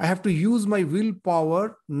 I have to use my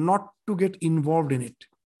willpower not to get involved in it.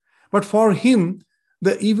 But for him,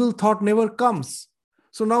 the evil thought never comes.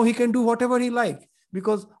 So now he can do whatever he like,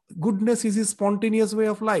 because goodness is his spontaneous way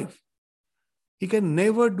of life. He can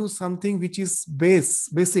never do something which is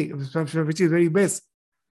basic, which is very base.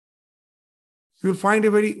 You'll find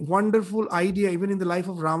a very wonderful idea even in the life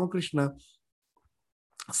of Ramakrishna.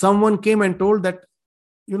 Someone came and told that,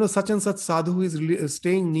 such and such sadhu who is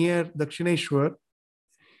staying near Dakshineshwar,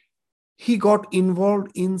 he got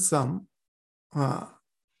involved in some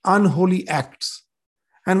unholy acts.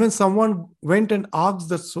 And when someone went and asked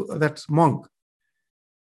that monk,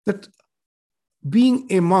 that being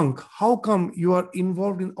a monk, how come you are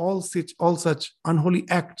involved in all such unholy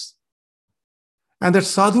acts? And that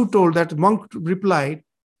sadhu told, that monk replied,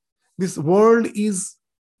 this world is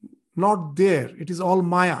not there. It is all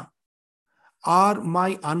Maya. Are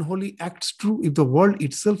my unholy acts true? If the world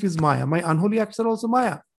itself is Maya, my unholy acts are also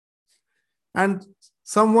Maya. And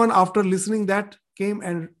someone, after listening that, came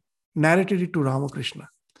and narrated it to Ramakrishna.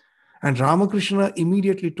 And Ramakrishna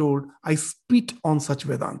immediately told, I spit on such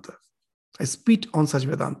Vedanta. I spit on such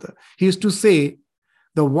Vedanta. He used to say,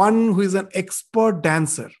 the one who is an expert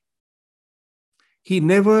dancer, he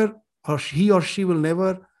or she will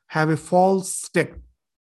never have a false step.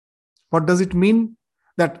 What does it mean?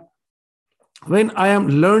 That when I am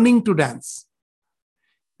learning to dance,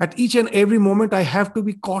 at each and every moment, I have to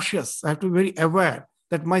be cautious. I have to be very aware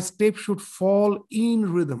that my step should fall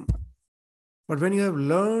in rhythm. But when you have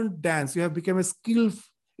learned dance, you have become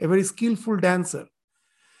a very skillful dancer.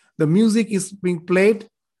 The music is being played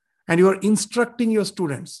and you are instructing your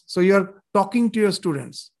students. So you are talking to your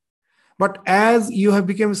students. But as you have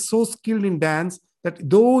become so skilled in dance that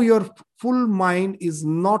though your full mind is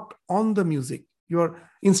not on the music, you are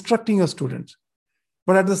instructing your students.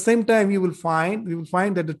 But at the same time, you will find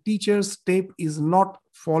that the teacher's step is not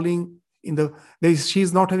falling she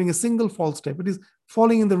is not having a single false step. It is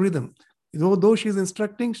falling in the rhythm. Though she's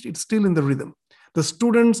instructing, it's still in the rhythm. The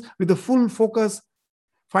students with the full focus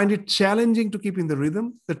find it challenging to keep in the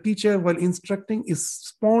rhythm. The teacher, while instructing, is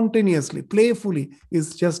spontaneously, playfully,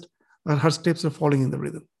 is just her steps are falling in the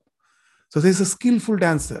rhythm. So there's a skillful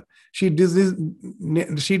dancer. She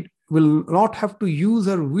will not have to use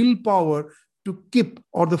her willpower to keep,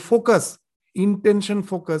 or the focus, intention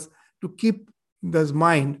focus, to keep the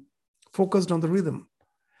mind focused on the rhythm.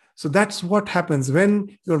 So that's what happens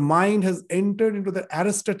when your mind has entered into the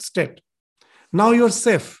arrested state. Now you're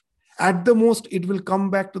safe. At the most, it will come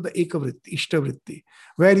back to the ekavritti, ishtavritti,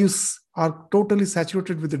 where you are totally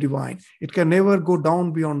saturated with the divine. It can never go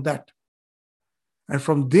down beyond that. And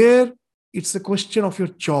from there, it's a question of your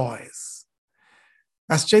choice.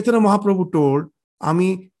 As Chaitanya Mahaprabhu told,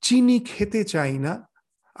 Ami chini khete chai na,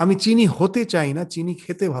 Ami chini hote chai na, chini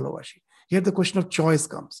khete bhalobashi. Here the question of choice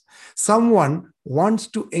comes. Someone wants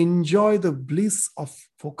to enjoy the bliss of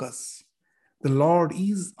focus. The Lord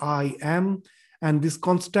is, I am, and this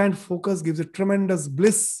constant focus gives a tremendous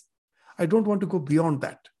bliss. I don't want to go beyond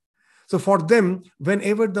that. So for them,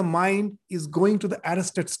 whenever the mind is going to the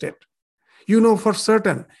arrested state, you know for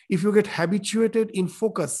certain, if you get habituated in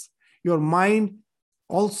focus, your mind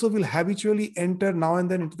also will habitually enter now and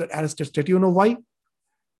then into the arrested state. You know why?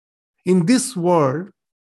 In this world,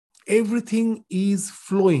 everything is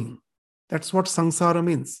flowing. That's what samsara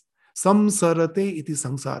means. Samsarate iti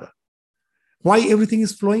samsara. Why everything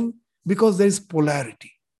is flowing? Because there is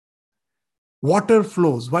polarity. Water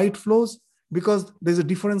flows. Why it flows? Because there's a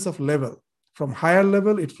difference of level. From higher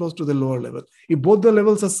level, it flows to the lower level. If both the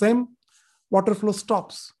levels are same, water flow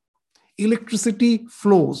stops. Electricity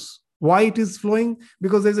flows. Why it is flowing?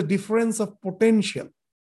 Because there's a difference of potential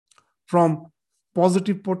from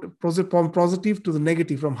positive to the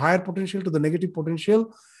negative, from higher potential to the negative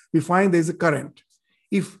potential. We find there's a current.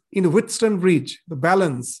 If in the Wheatstone bridge, the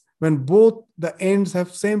balance, when both the ends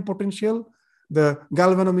have same potential, the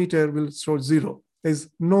galvanometer will show 0. There's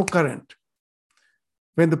no current.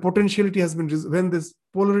 When the potentiality has been, when this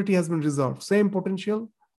polarity has been resolved, same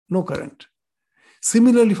potential, no current.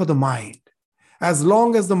 Similarly for the mind, as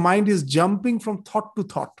long as the mind is jumping from thought to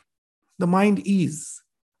thought, the mind is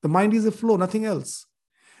a flow, nothing else.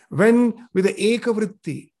 When with the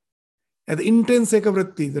ekavritti, and the intense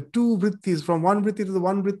ekavritti, the two vrittis, from one vritti to the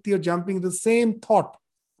one vritti are jumping in the same thought,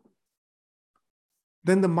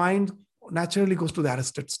 then the mind naturally goes to the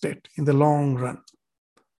arrested state in the long run.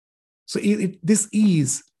 So this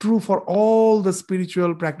is true for all the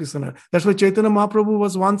spiritual practitioners. That's why Chaitanya Mahaprabhu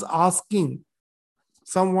was once asking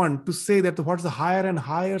someone to say that what's the higher and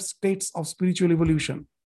higher states of spiritual evolution.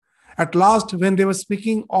 At last, when they were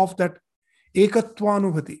speaking of that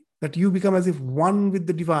ekatvanubhati, that you become as if one with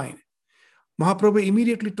the divine, Mahaprabhu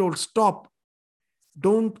immediately told, stop,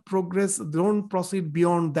 don't progress, don't proceed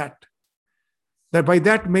beyond that. That by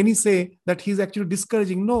that, many say that he's actually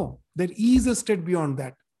discouraging. No, there is a state beyond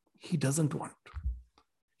that. He doesn't want.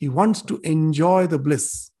 He wants to enjoy the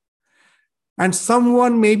bliss. And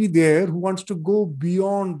someone may be there who wants to go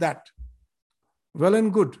beyond that. Well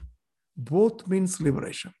and good. Both means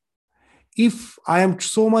liberation. If I am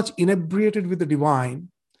so much inebriated with the divine,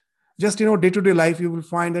 just day-to-day life, you will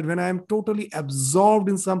find that when I am totally absorbed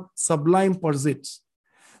in some sublime pursuits,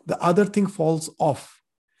 the other thing falls off.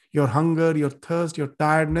 Your hunger, your thirst, your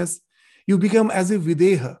tiredness, you become as if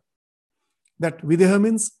videha. That videha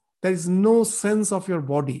means there is no sense of your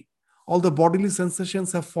body. All the bodily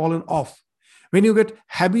sensations have fallen off. When you get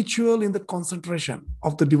habitual in the concentration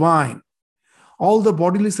of the divine, all the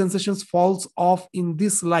bodily sensations falls off in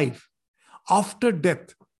this life. After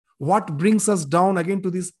death, what brings us down again to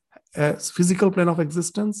this physical plane of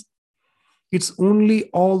existence? It's only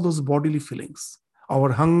all those bodily feelings.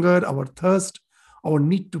 Our hunger, our thirst, our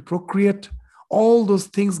need to procreate, all those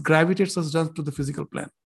things gravitates us down to the physical plane.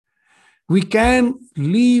 We can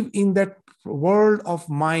live in that world of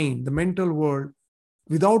mind, the mental world,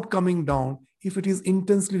 without coming down if it is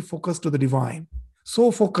intensely focused to the divine.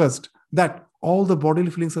 So focused that all the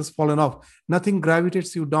bodily feelings has fallen off. Nothing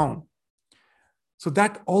gravitates you down. So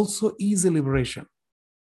that also is a liberation.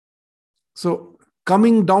 So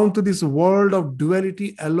coming down to this world of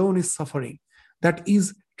duality alone is suffering. That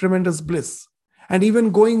is tremendous bliss. And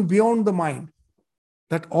even going beyond the mind,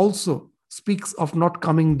 that also speaks of not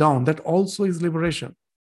coming down. That also is liberation.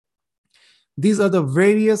 These are the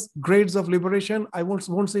various grades of liberation. I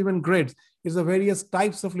won't say even grades. It's the various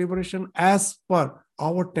types of liberation as per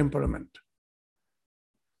our temperament.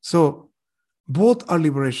 So both are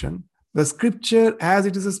liberation. The scripture, as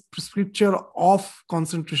it is a scripture of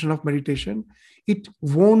concentration of meditation, it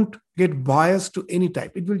won't get biased to any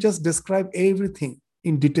type. It will just describe everything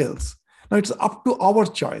in details. Now it's up to our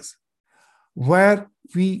choice. where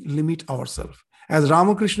we limit ourselves. As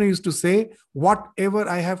Ramakrishna used to say, whatever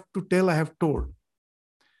I have to tell, I have told.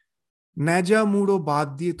 Naja mudo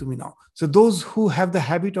baad diye tumi now. So those who have the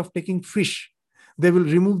habit of taking fish, they will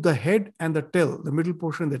remove the head and the tail, the middle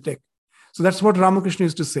portion they take. So that's what Ramakrishna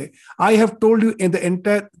used to say. I have told you in the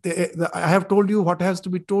entire, I have told you what has to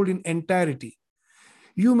be told in entirety.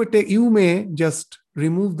 You may just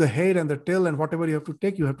remove the head and the tail, and whatever you have to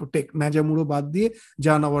take, you have to take. Naja mudo baad diye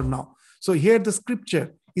janavar now. So here the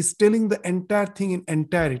scripture is telling the entire thing in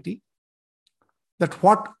entirety, that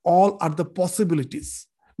what all are the possibilities.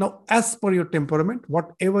 Now, as per your temperament,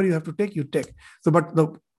 whatever you have to take, you take. So, but the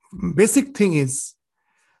basic thing is,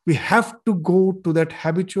 we have to go to that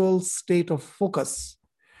habitual state of focus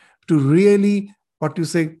to really, what you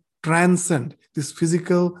say, transcend this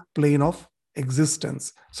physical plane of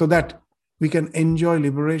existence, so that we can enjoy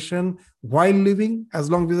liberation while living. As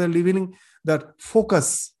long as we are living, that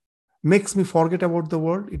focus makes me forget about the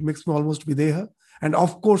world. It makes me almost videha. And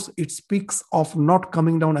of course, it speaks of not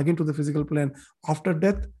coming down again to the physical plane after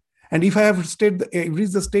death. And if I have reached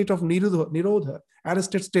the state of nirodha,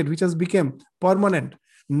 arrested state, which has become permanent,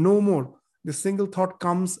 no more, the single thought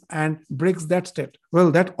comes and breaks that state.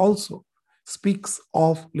 Well, that also speaks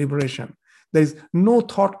of liberation. There is no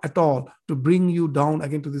thought at all to bring you down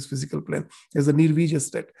again to this physical plane. There's a nirvija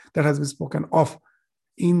state that has been spoken of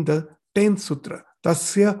in the 10th sutra.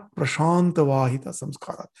 Tasya prashanta vahita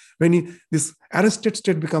samskara. When this arrested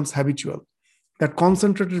state becomes habitual, that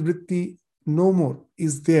concentrated vritti no more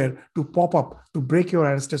is there to pop up, to break your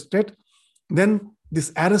arrested state, then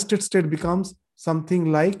this arrested state becomes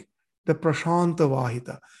something like the prashanta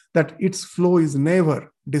vahita, that its flow is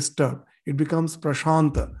never disturbed. It becomes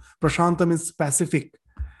prashanta. Prashanta means Pacific.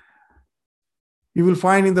 You will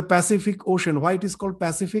find in the Pacific Ocean, why it is called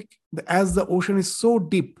Pacific? As the ocean is so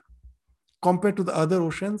deep, compared to the other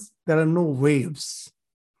oceans, there are no waves.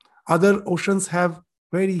 Other oceans have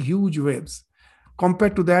very huge waves.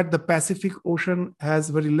 Compared to that, the Pacific Ocean has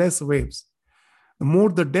very less waves. The more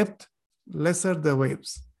the depth, lesser the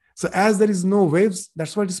waves. So as there is no waves,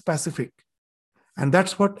 that's why it is Pacific. And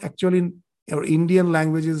that's what actually in our Indian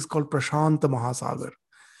languages is called Prashanta Mahasagar,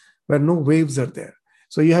 where no waves are there.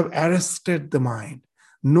 So you have arrested the mind.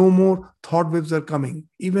 No more thought waves are coming.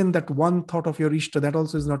 Even that one thought of your Ishta, that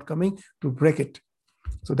also is not coming to break it.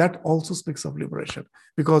 So that also speaks of liberation,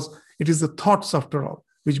 because it is the thoughts, after all,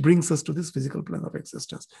 which brings us to this physical plane of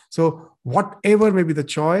existence. So whatever may be the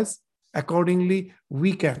choice, accordingly,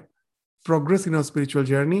 we can progress in our spiritual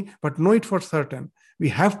journey, but know it for certain, we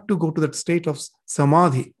have to go to that state of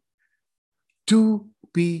samadhi to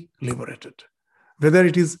be liberated. Whether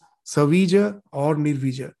it is savija or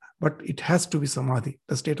nirvija, but it has to be samadhi,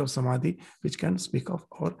 the state of samadhi, which can speak of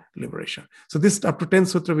our liberation. So this up to 10th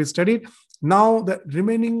sutra we studied. Now the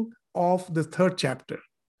remaining of the 3rd chapter.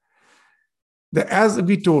 As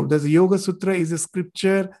we told, the Yoga Sutra is a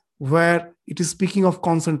scripture where it is speaking of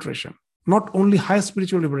concentration, not only high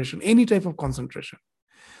spiritual liberation, any type of concentration.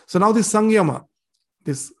 So now this Samyama,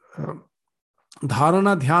 this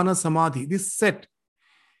Dharana, Dhyana, Samadhi, this set,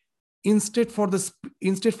 instead for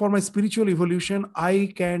my spiritual evolution,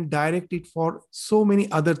 I can direct it for so many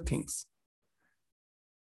other things.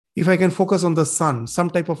 If I can focus on the sun, some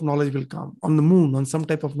type of knowledge will come. On the moon, on some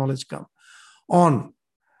type of knowledge come. On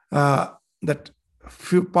that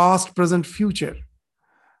past, present, future,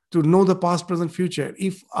 to know the past, present, future.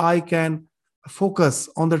 If I can focus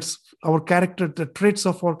on that, our character, the traits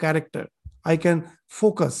of our character, I can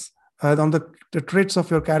focus on the traits of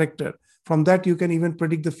your character. From that, you can even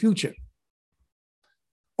predict the future.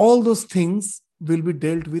 All those things will be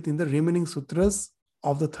dealt with in the remaining sutras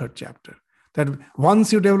of the 3rd chapter. That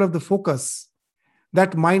once you develop the focus,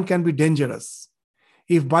 that mind can be dangerous.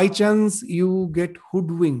 If by chance you get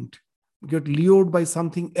hoodwinked, get lured by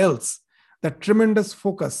something else, that tremendous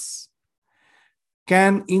focus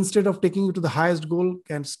can, instead of taking you to the highest goal,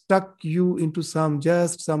 can stuck you into some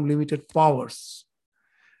limited powers.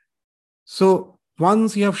 So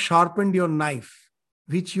once you have sharpened your knife,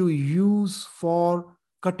 which you use for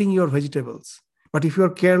cutting your vegetables, but if you are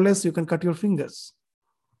careless, you can cut your fingers.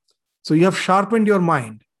 So you have sharpened your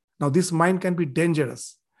mind. Now this mind can be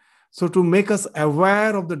dangerous. So to make us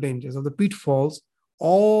aware of the dangers, of the pitfalls,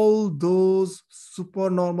 all those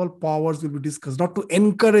supernormal powers will be discussed, not to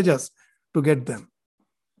encourage us to get them,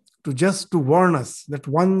 to warn us that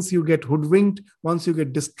once you get hoodwinked, once you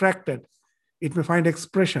get distracted, it may find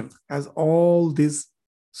expression as all these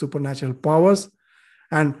supernatural powers,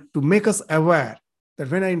 and to make us aware that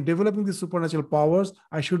when I am developing these supernatural powers,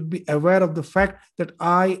 I should be aware of the fact that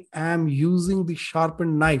I am using the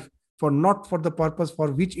sharpened knife not for the purpose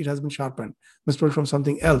for which it has been sharpened, but from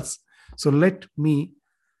something else. So let me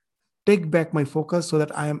take back my focus so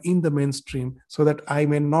that I am in the mainstream, so that I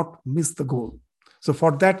may not miss the goal. So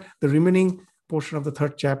for that, the remaining portion of the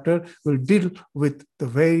third chapter will deal with the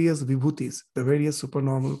various vibhutis, the various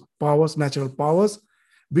supernormal powers, natural powers,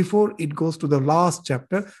 before it goes to the last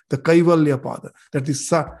chapter, the Kaivalya Pada, that is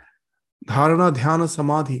Dharana, Dhyana,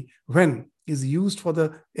 Samadhi, when is used for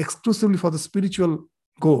the exclusively for the spiritual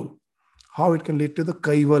goal, how it can lead to the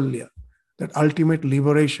Kaivalya, that ultimate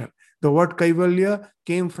liberation. The word Kaivalya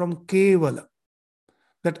came from Kevala,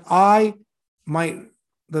 that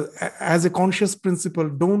as a conscious principle,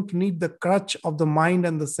 don't need the crutch of the mind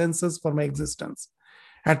and the senses for my existence.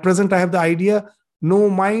 At present, I have the idea, no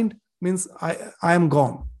mind means I am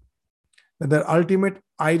gone. That the ultimate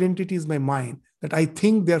identity is my mind, that I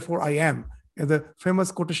think, therefore I am. The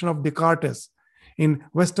famous quotation of Descartes. In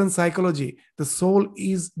Western psychology, the soul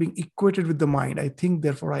is being equated with the mind. I think,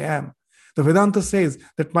 therefore I am. The Vedanta says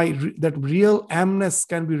that that real amness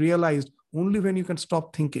can be realized only when you can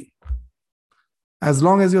stop thinking. As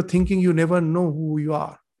long as you're thinking, you never know who you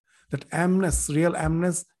are. That amness, real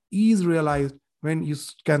amness, is realized when you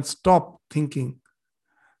can stop thinking.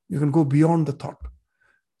 You can go beyond the thought.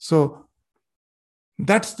 So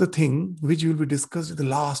that's the thing which will be discussed in the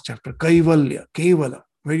last chapter, Kaivalya, Kevala,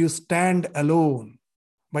 where you stand alone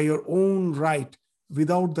by your own right,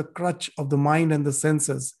 without the crutch of the mind and the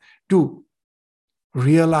senses, to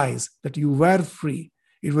realize that you were free.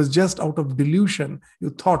 It was just out of delusion. You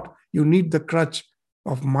thought you need the crutch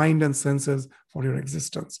of mind and senses for your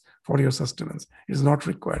existence, for your sustenance. It is not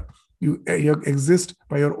required. You exist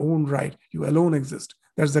by your own right. You alone exist.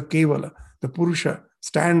 That's the Kevala. The Purusha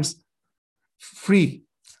stands free,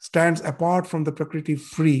 stands apart from the Prakriti,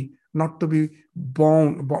 free, not to be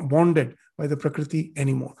bonded by the Prakriti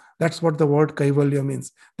anymore. That's what the word Kaivalya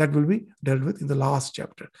means. That will be dealt with in the last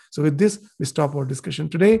chapter. So with this, we stop our discussion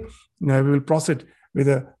today. Now we will proceed with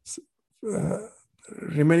the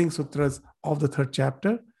remaining sutras of the third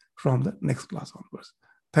chapter from the next class onwards.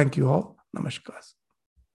 Thank you all. Namaskar.